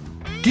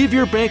 Give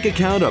your bank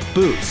account a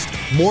boost.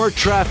 More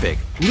traffic,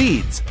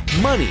 leads,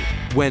 money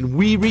when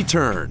we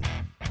return.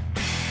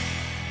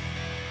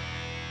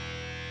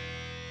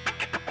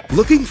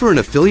 Looking for an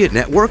affiliate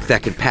network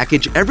that can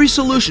package every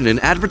solution an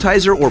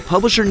advertiser or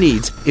publisher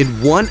needs in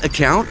one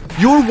account?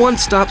 Your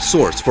one-stop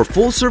source for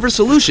full-service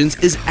solutions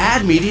is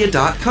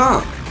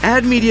AdMedia.com.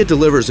 AdMedia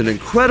delivers an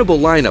incredible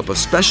lineup of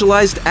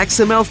specialized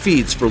XML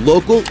feeds for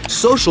local,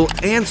 social,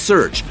 and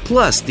search,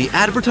 plus the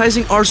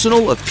advertising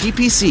arsenal of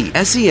PPC,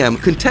 SEM,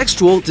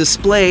 contextual,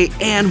 display,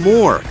 and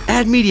more.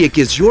 AdMedia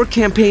gives your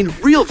campaign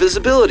real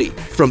visibility,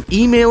 from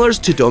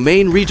emailers to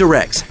domain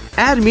redirects.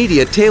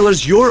 AdMedia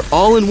tailors your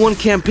all-in-one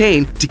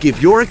campaign to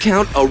give your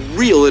account a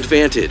real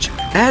advantage.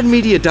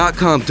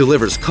 AdMedia.com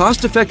delivers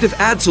cost-effective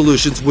ad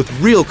solutions with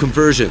real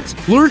conversions.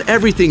 Learn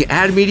everything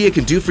AdMedia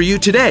can do for you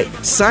today.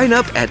 Sign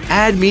up at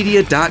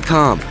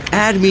AdMedia.com.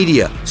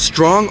 AdMedia,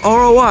 strong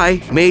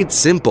ROI made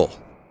simple.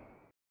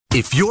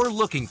 If you're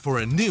looking for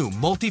a new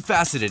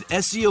multifaceted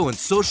SEO and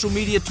social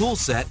media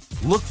toolset,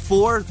 look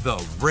for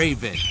the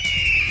Raven.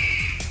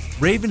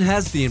 Raven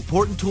has the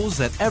important tools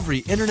that every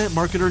internet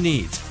marketer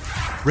needs.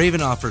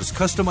 Raven offers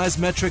customized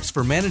metrics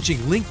for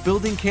managing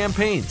link-building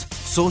campaigns,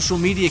 social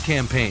media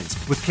campaigns,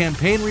 with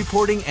campaign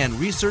reporting and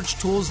research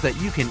tools that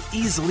you can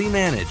easily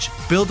manage.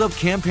 Build up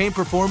campaign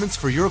performance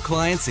for your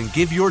clients and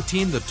give your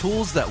team the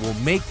tools that will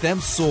make them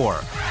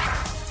soar.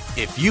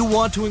 If you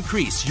want to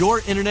increase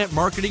your internet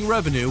marketing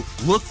revenue,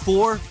 look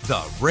for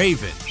the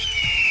Raven.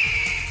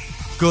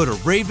 Go to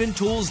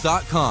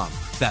raventools.com.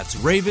 That's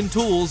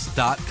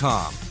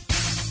raventools.com.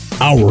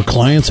 Our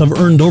clients have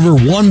earned over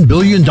 $1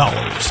 billion.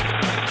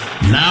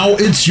 Now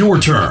it's your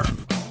turn.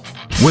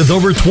 With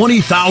over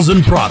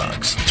 20,000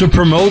 products to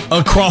promote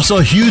across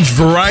a huge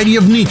variety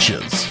of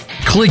niches,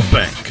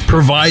 ClickBank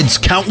provides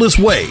countless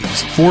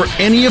ways for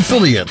any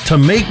affiliate to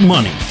make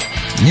money.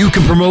 You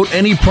can promote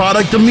any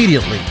product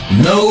immediately.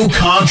 No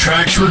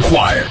contracts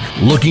required.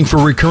 Looking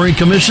for recurring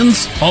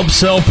commissions?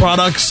 Upsell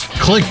products?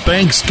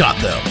 ClickBank's got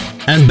them.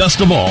 And best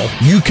of all,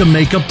 you can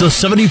make up to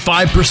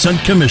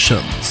 75%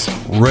 commissions.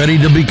 Ready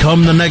to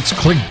become the next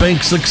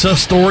ClickBank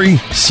success story?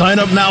 Sign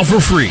up now for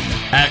free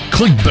at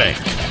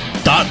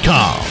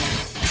clickbank.com.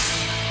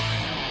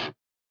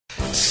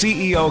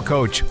 CEO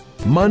Coach,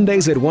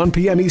 Mondays at 1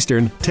 p.m.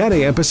 Eastern, 10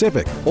 a.m.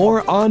 Pacific,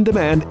 or on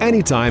demand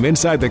anytime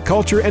inside the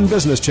Culture and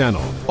Business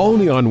Channel,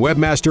 only on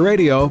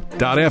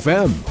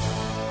webmasterradio.fm.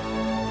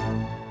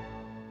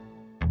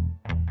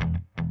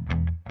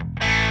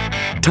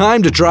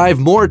 Time to drive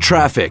more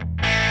traffic,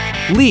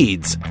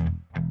 leads,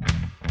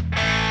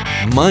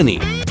 money.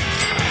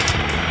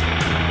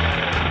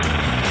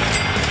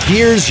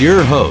 Here's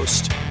your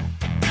host.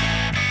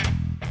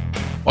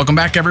 Welcome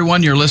back,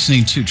 everyone. You're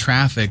listening to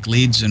Traffic,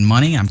 Leads, and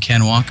Money. I'm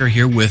Ken Walker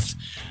here with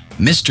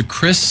Mr.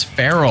 Chris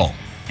Farrell.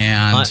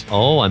 And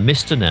I'm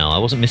Mr. now. I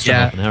wasn't Mr.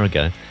 half an hour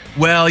ago.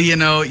 Well,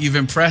 you've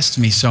impressed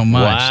me so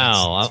much.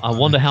 Wow. I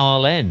wonder how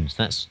I'll end.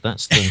 That's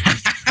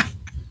the...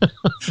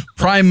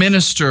 Prime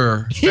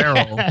Minister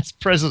Farrell. Yes,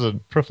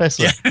 President,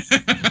 Professor.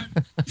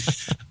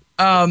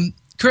 Yeah.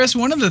 Chris,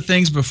 one of the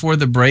things before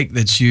the break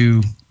that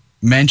you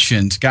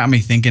mentioned got me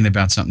thinking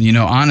about something.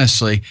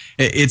 Honestly,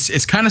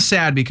 it's kind of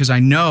sad, because I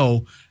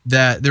know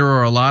that there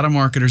are a lot of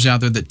marketers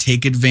out there that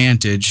take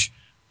advantage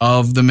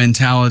of the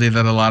mentality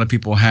that a lot of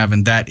people have,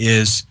 and that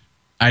is,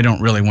 I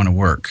don't really want to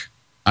work.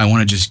 I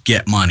want to just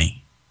get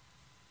money.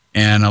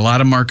 And a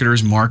lot of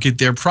marketers market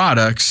their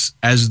products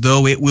as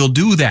though it will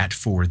do that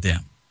for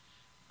them.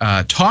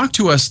 Talk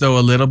to us, though,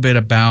 a little bit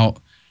about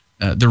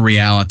the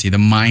reality, the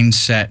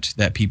mindset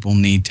that people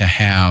need to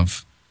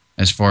have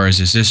as far as,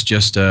 is this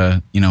just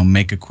a,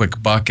 make a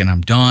quick buck and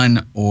I'm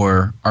done,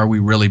 or are we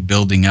really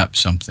building up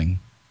something?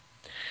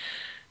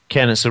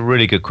 Ken, it's a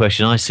really good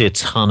question. I see a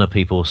ton of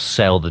people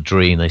sell the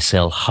dream. They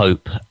sell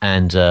hope,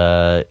 and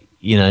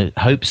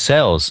hope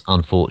sells,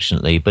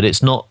 unfortunately, but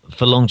it's not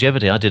for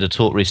longevity. I did a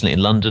talk recently in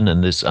London,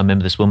 and I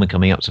remember this woman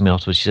coming up to me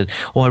afterwards. She said,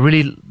 "Oh, I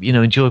really,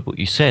 enjoyed what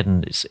you said,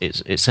 and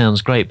it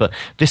sounds great. But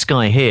this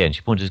guy here," and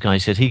she pointed to this guy. He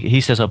said,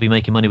 "He says I'll be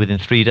making money within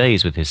 3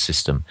 days with his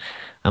system."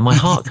 And my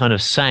heart kind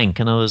of sank,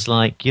 and I was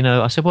like,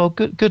 I said, well,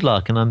 good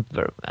luck. And I'm,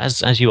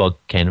 as you are,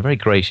 Ken, very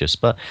gracious.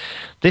 But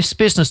this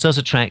business does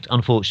attract,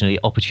 unfortunately,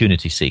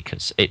 opportunity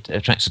seekers. It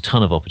attracts a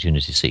ton of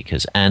opportunity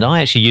seekers. And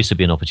I actually used to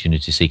be an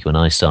opportunity seeker when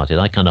I started.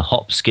 I kind of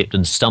hop, skipped,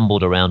 and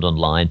stumbled around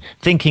online,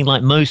 thinking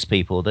like most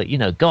people that,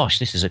 gosh,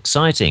 this is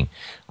exciting.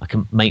 I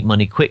can make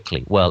money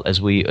quickly. Well, as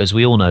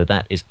we all know,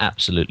 that is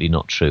absolutely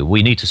not true.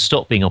 We need to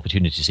stop being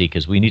opportunity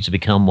seekers. We need to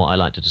become what I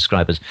like to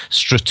describe as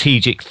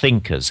strategic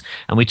thinkers.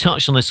 And we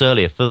touched on this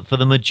earlier. For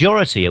the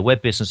majority, a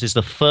web business is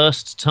the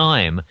first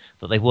time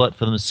that they've worked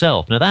for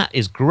themselves. Now, that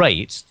is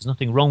great. There's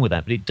nothing wrong with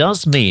that. But it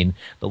does mean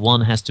that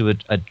one has to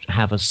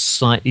have a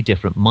slightly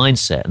different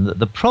mindset. And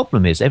the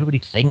problem is everybody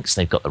thinks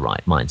they've got the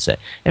right mindset.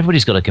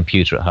 Everybody's got a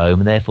computer at home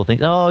and therefore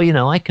thinks,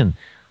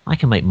 I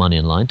can make money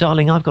online.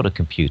 Darling, I've got a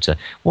computer.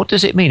 What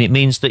does it mean? It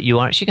means that you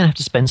are actually going to have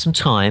to spend some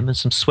time and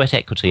some sweat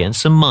equity and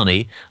some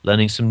money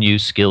learning some new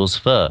skills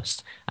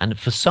first. And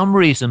for some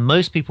reason,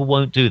 most people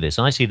won't do this.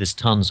 I see this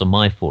tons on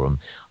my forum.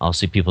 I'll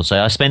see people say,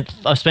 I spent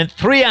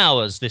 3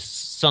 hours this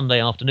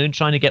Sunday afternoon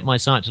trying to get my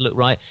site to look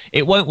right.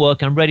 It won't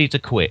work. I'm ready to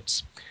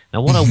quit.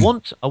 Now, what I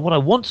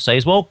want to say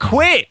is, well,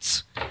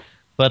 quit.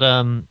 But,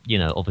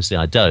 obviously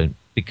I don't,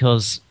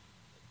 because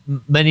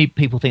many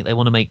people think they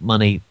want to make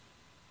money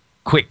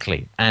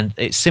quickly, and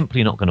it's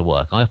simply not going to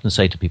work. I often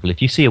say to people,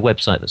 if you see a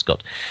website that's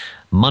got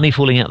money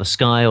falling out of the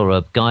sky, or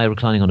a guy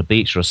reclining on a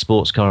beach, or a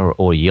sports car,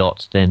 or a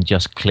yacht, then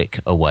just click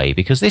away,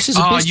 because this is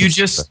a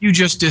business. You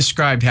just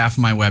described half of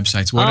my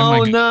websites.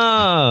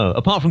 No,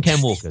 apart from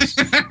Ken Walker's.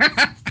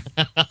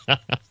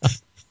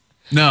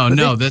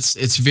 No,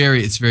 it's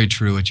very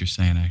true what you're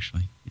saying,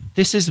 actually.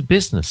 This is a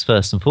business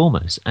first and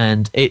foremost,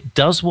 and it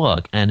does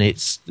work. And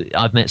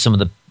I've met some of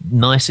the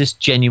nicest,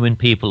 genuine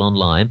people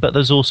online, but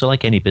there's also,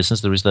 like any business,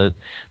 there is the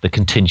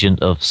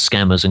contingent of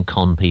scammers and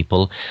con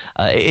people.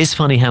 It is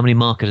funny how many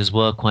marketers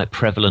were quite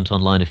prevalent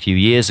online a few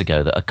years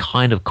ago that are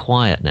kind of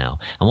quiet now.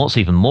 And what's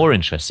even more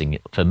interesting,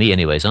 for me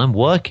anyways, I'm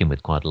working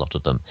with quite a lot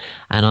of them,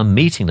 and I'm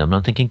meeting them, and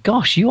I'm thinking,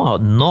 gosh, you are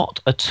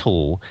not at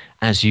all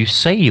as you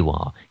say you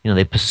are.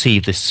 They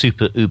perceive this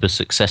super uber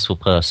successful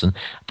person.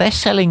 They're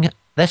selling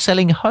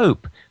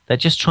hope. They're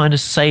just trying to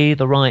say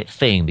the right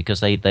thing because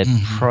they're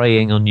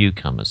preying on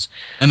newcomers.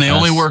 And they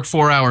only work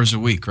 4 hours a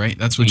week, right?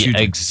 That's what you do.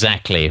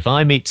 Exactly. If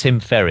I meet Tim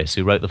Ferriss,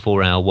 who wrote The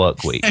 4-Hour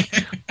Work Week,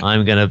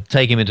 I'm going to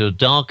take him into a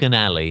darkened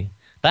alley.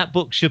 That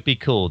book should be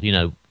called,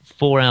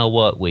 4-Hour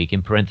Work Week,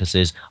 in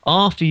parentheses,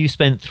 after you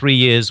spent 3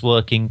 years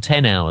working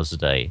 10 hours a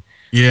day.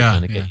 Yeah.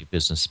 To get your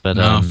business. But,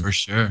 no, for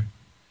sure.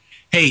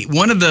 Hey,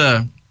 one of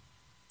the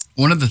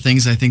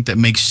things I think that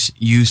makes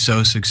you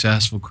so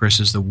successful, Chris,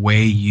 is the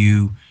way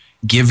you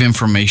give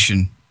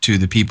information to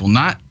the people,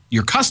 not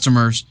your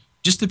customers,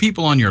 just the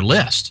people on your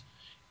list.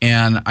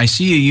 And I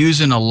see you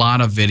using a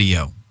lot of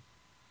video.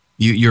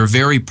 You're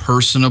very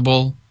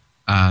personable.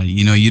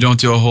 You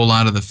don't do a whole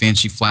lot of the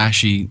fancy,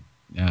 flashy,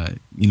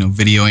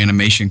 video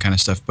animation kind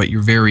of stuff, but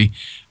you're very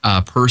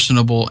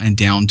personable and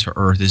down to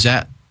earth. Is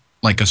that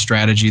like a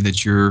strategy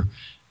that you're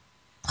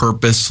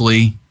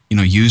purposely,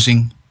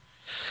 using?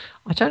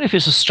 I don't know if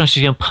it's a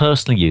strategy I'm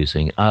personally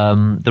using.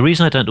 The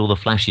reason I don't do all the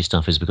flashy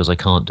stuff is because I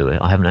can't do it.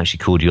 I haven't actually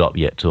called you up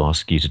yet to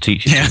ask you to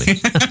teach it to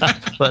me.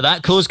 But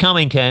that call's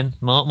coming, Ken.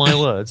 Mark my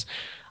words.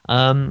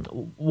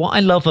 What I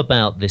love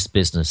about this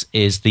business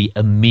is the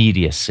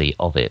immediacy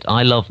of it.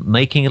 I love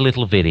making a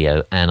little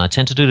video, and I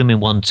tend to do them in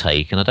one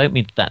take. And I don't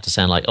mean that to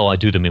sound like, I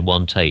do them in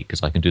one take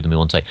because I can do them in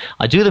one take.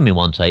 I do them in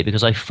one take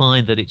because I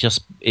find that it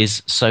just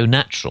is so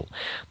natural.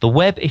 The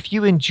web, if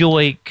you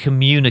enjoy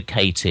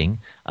communicating,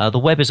 the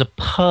web is a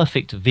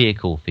perfect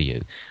vehicle for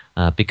you.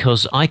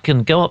 Because I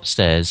can go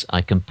upstairs,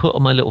 I can put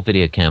on my little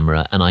video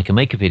camera, and I can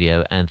make a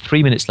video, and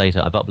 3 minutes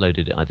later I've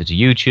uploaded it either to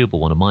YouTube or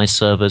one of my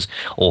servers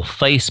or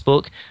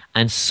Facebook,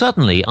 and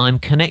suddenly I'm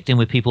connecting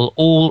with people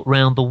all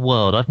around the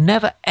world. I've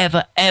never,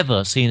 ever,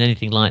 ever seen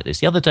anything like this.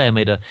 The other day I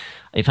made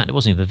in fact, it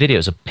wasn't even a video, it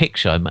was a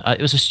picture.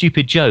 It was a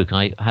stupid joke.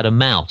 I had a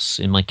mouse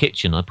in my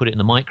kitchen. I put it in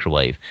the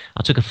microwave.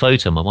 I took a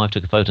photo. My wife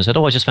took a photo and said,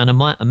 I just found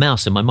a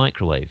mouse in my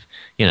microwave.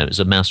 It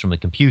was a mouse from a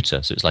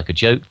computer, so it's like a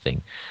joke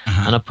thing.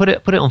 Uh-huh. And I put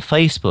it on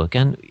Facebook,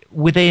 and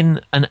within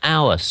an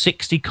hour,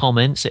 60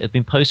 comments. It had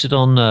been posted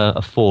on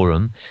a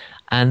forum.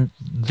 And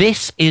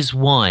this is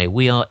why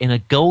we are in a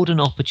golden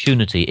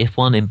opportunity, if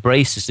one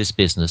embraces this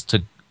business,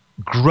 to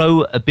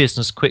grow a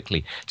business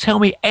quickly. Tell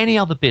me any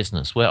other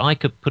business where I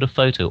could put a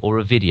photo or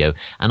a video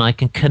and I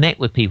can connect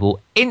with people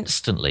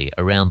instantly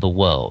around the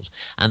world.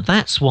 And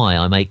that's why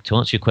I make, to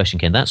answer your question,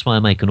 Ken, that's why I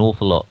make an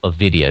awful lot of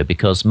video,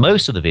 because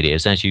most of the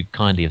videos, as you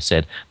kindly have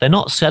said, they're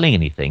not selling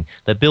anything.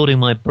 They're building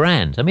my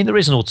brand. I mean, there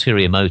is an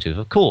ulterior motive,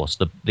 of course.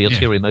 The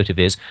ulterior motive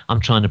is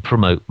I'm trying to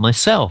promote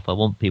myself. I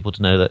want people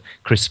to know that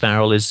Chris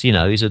Farrell is,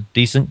 he's a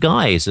decent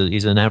guy. He's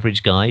an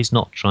average guy. He's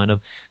not trying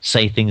to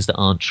say things that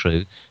aren't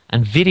true.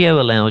 And video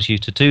allows you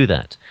to do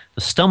that.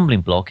 The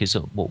stumbling block is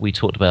what we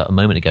talked about a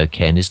moment ago,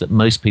 Ken, is that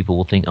most people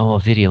will think, oh,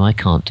 video, I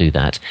can't do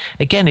that.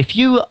 Again, if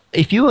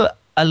you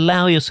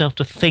allow yourself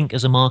to think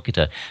as a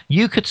marketer,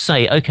 you could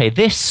say, okay,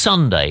 this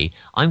Sunday,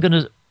 I'm going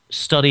to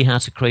study how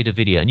to create a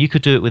video, and you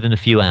could do it within a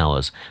few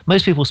hours.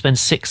 Most people spend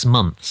 6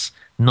 months,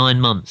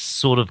 9 months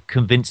sort of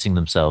convincing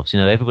themselves.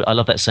 Everybody, I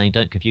love that saying,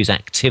 don't confuse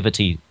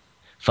activity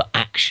for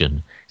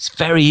action. It's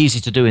very easy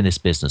to do in this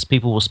business.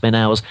 People will spend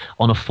hours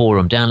on a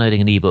forum,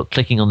 downloading an ebook,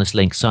 clicking on this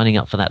link, signing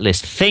up for that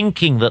list,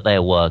 thinking that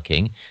they're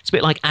working. It's a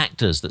bit like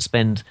actors that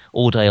spend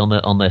all day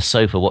on their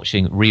sofa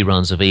watching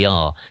reruns of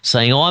ER,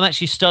 saying, oh, I'm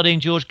actually studying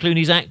George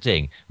Clooney's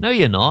acting. No,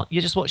 you're not.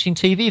 You're just watching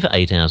TV for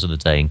 8 hours of the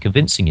day and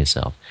convincing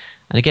yourself.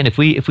 And again, if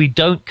we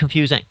don't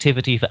confuse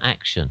activity for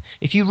action,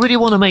 if you really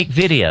want to make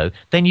video,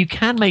 then you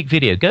can make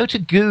video. Go to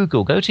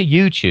Google, go to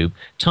YouTube,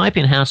 type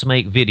in how to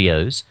make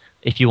videos,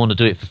 if you want to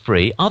do it for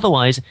free.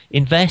 Otherwise,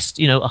 invest,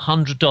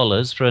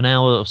 $100 for an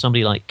hour of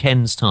somebody like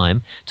Ken's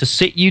time to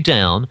sit you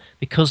down,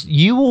 because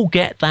you will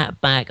get that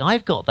back.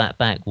 I've got that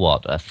back,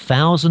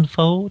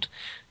 1,000-fold?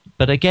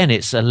 But again,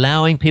 it's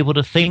allowing people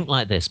to think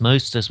like this.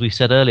 Most, as we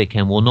said earlier,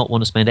 Ken, will not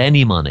want to spend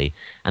any money.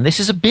 And this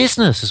is a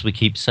business, as we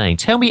keep saying.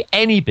 Tell me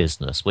any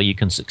business where you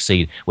can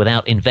succeed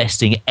without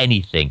investing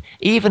anything,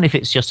 even if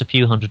it's just a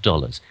few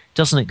 $100s.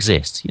 Doesn't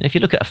exist. If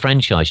you look at a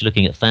franchise, you're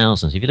looking at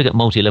thousands. If you look at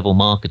multi-level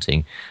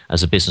marketing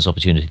as a business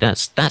opportunity,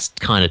 that's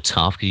kind of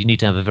tough, because you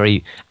need to have a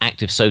very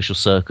active social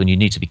circle and you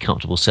need to be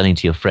comfortable selling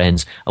to your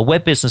friends. A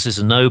web business is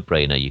a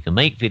no-brainer. You can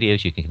make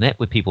videos, you can connect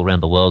with people around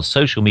the world.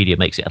 Social media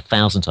makes it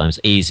 1,000 times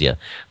easier.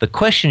 The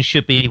question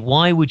should be,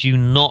 why would you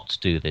not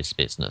do this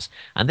business?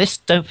 And this,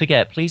 don't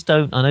forget, please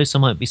don't, I know some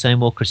might be saying,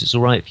 well, Chris, it's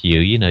all right for you.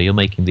 You're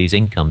making these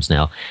incomes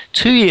now.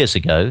 2 years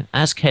ago,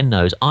 as Ken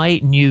knows, I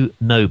knew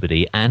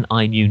nobody and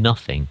I knew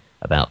nothing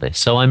about this.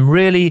 So I'm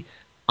really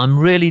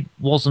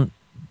wasn't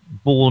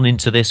born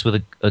into this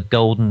with a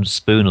golden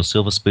spoon or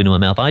silver spoon in my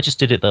mouth. I just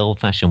did it the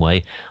old-fashioned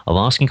way of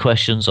asking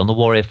questions on the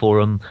Warrior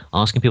Forum,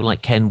 asking people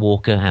like Ken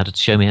Walker how to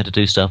show me how to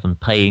do stuff, and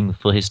paying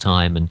for his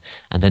time, and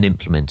then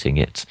implementing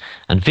it.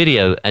 And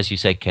video, as you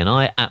said, Ken,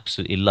 I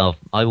absolutely love.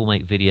 I will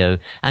make video.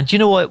 And do you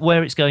know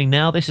where it's going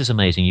now? This is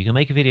amazing. You can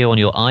make a video on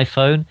your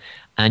iPhone,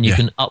 and you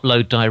can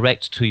upload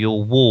direct to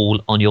your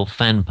wall on your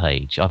fan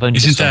page.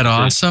 Isn't that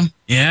awesome?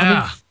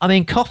 Yeah. I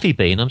mean, Coffee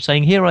Bean, I'm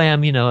saying, here I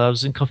am, I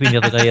was in Coffee Bean the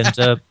other day,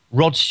 and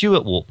Rod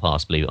Stewart walked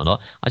past, believe it or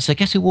not. I'd say,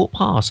 guess who walked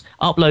past?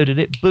 Uploaded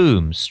it,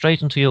 boom,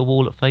 straight onto your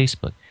wall at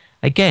Facebook.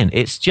 Again,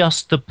 it's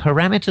just the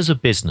parameters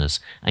of business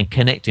and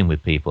connecting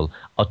with people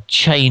are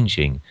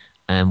changing.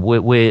 And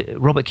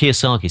Robert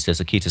Kiyosaki says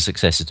the key to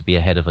success is to be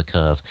ahead of a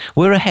curve.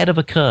 We're ahead of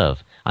a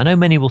curve. I know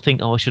many will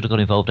think, oh, I should have got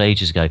involved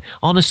ages ago.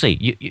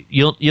 Honestly,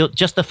 you're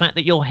just the fact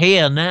that you're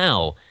here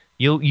now,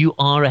 you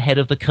are ahead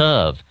of the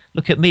curve.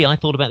 Look at me. I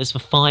thought about this for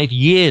 5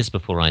 years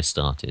before I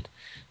started.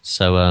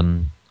 So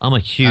I'm a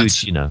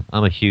huge,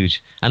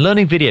 and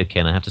learning video,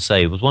 Ken, I have to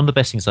say, was one of the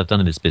best things I've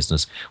done in this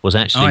business, was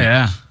actually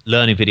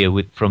learning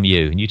video from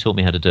you, and you taught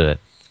me how to do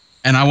it.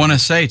 And I want to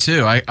say,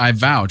 too, I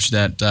vouch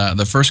that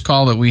the first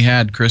call that we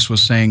had, Chris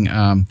was saying,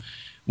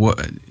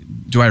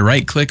 do I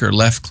right-click or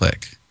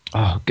left-click?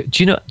 Oh,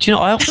 do you know?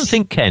 I often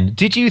think, Ken,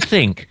 did you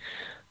think,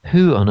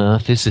 who on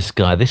earth is this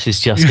guy? This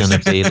is just going to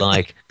be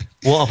like,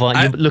 what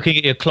have you're looking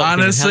at your clock,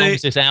 honestly, how long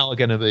is this hour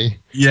going to be?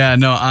 Yeah,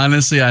 no,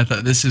 honestly, I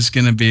thought this is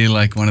going to be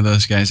like one of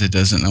those guys that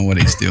doesn't know what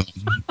he's doing.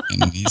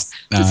 This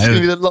is going to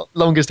be the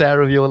longest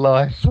hour of your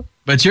life.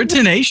 But you're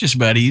tenacious,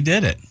 buddy. You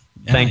did it.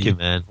 Yeah, Thank you,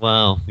 man.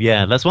 Well,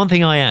 yeah, that's one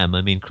thing I am.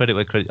 I mean, credit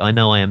where credit. I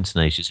know I am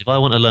tenacious. If I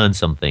want to learn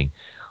something,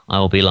 I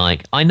will be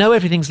like, I know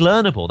everything's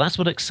learnable. That's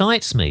what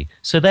excites me.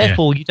 So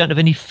therefore, you don't have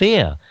any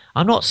fear.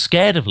 I'm not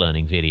scared of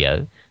learning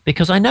video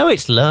because I know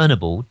it's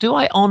learnable. Do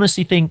I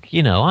honestly think,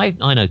 I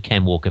know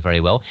Ken Walker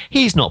very well.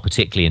 He's not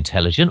particularly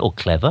intelligent or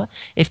clever.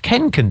 If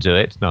Ken can do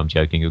it, no, I'm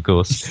joking, of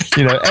course.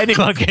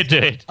 Anyone can do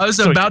it. I was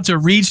about to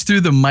reach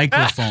through the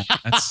microphone.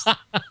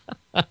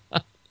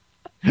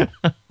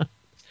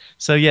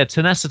 So yeah,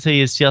 tenacity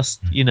is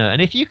just,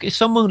 and if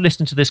someone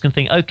listening to this can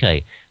think,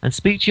 okay, and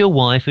speak to your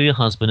wife or your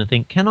husband and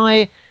think, can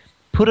I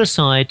put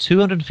aside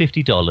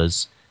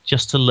 $250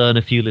 just to learn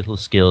a few little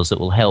skills that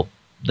will help,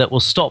 that will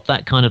stop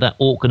that kind of that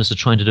awkwardness of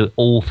trying to do it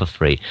all for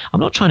free. I'm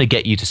not trying to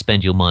get you to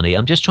spend your money.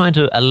 I'm just trying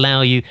to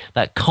allow you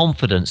that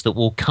confidence that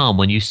will come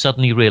when you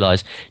suddenly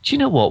realize, do you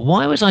know what?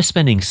 Why was I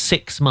spending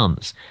 6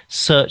 months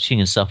searching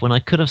and stuff when I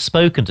could have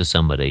spoken to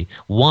somebody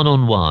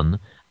one-on-one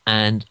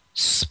and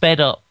sped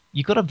up?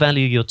 You've got to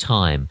value your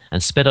time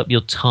and sped up your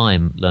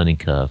time learning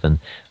curve. And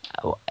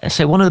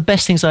so one of the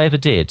best things I ever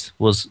did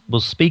was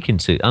speaking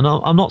to, and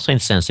I'm not saying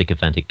to sound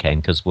sycophantic, Ken,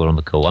 because we're on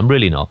the call. I'm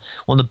really not.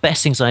 One of the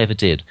best things I ever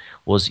did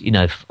was,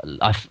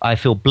 I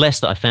feel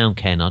blessed that I found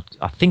Ken.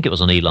 I think it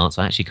was on Elance.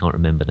 I actually can't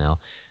remember now.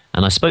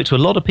 And I spoke to a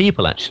lot of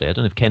people, actually. I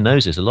don't know if Ken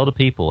knows this, a lot of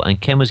people.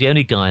 And Ken was the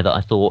only guy that I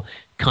thought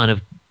kind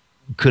of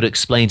could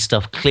explain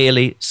stuff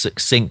clearly,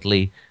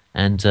 succinctly,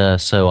 and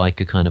so I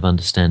could kind of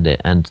understand it.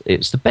 And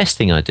it's the best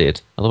thing I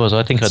did. Otherwise,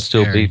 I think I'd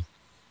still be...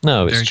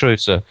 No, it's true,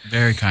 sir.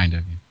 Very kind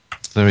of you.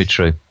 Very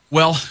true.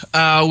 Well,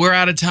 we're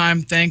out of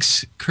time.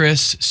 Thanks,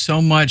 Chris,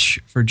 so much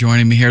for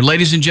joining me here.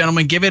 Ladies and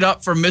gentlemen, give it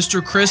up for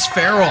Mr. Chris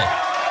Farrell.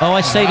 Oh,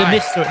 I say the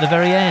Mr. at the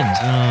very end.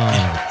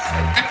 Oh.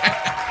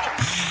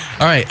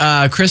 All right,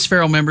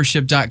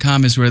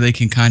 ChrisFarrellMembership.com is where they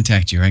can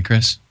contact you, right,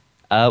 Chris?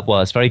 Well,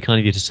 it's very kind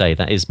of you to say.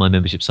 That is my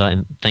membership site,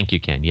 and thank you,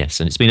 Ken.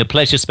 Yes, and it's been a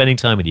pleasure spending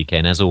time with you,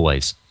 Ken, as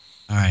always.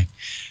 All right.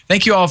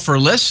 Thank you all for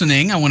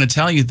listening. I want to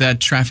tell you that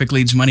Traffic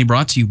Leads Money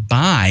brought to you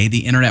by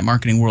the Internet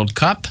Marketing World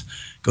Cup.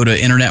 Go to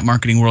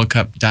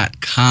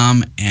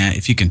InternetMarketingWorldCup.com, and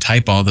if you can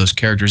type all those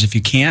characters. If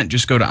you can't,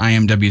 just go to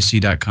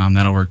imwc.com.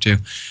 That'll work too.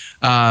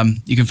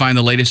 You can find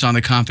the latest on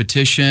the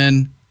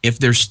competition. If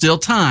there's still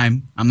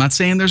time, I'm not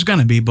saying there's going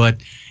to be, but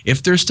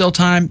if there's still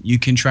time, you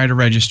can try to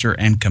register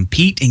and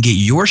compete and get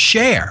your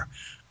share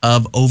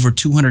of over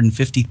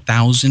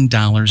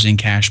 $250,000 in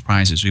cash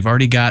prizes. We've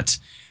already got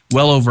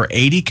well over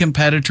 80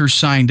 competitors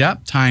signed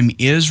up. Time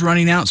is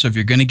running out, so if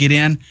you're going to get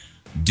in,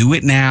 do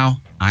it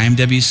now.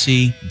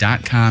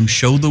 imwc.com.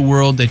 Show the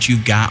world that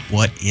you've got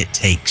what it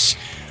takes.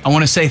 I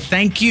want to say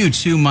thank you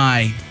to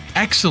my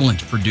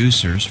excellent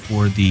producers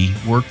for the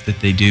work that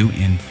they do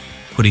in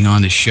putting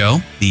on the show.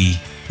 The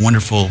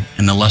wonderful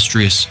and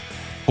illustrious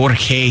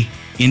Jorge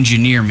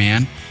Engineer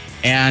Man.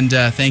 And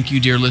thank you,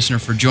 dear listener,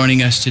 for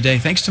joining us today.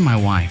 Thanks to my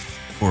wife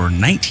for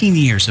 19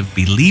 years of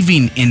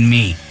believing in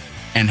me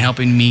and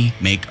helping me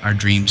make our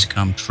dreams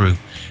come true.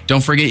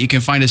 Don't forget, you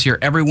can find us here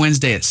every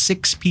Wednesday at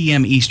 6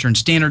 p.m. Eastern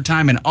Standard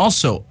Time and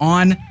also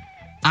on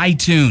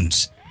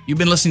iTunes. You've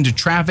been listening to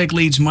Traffic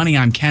Leads Money.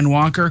 I'm Ken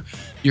Walker,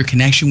 your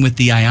connection with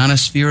the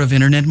ionosphere of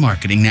internet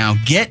marketing. Now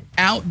get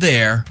out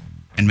there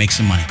and make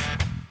some money.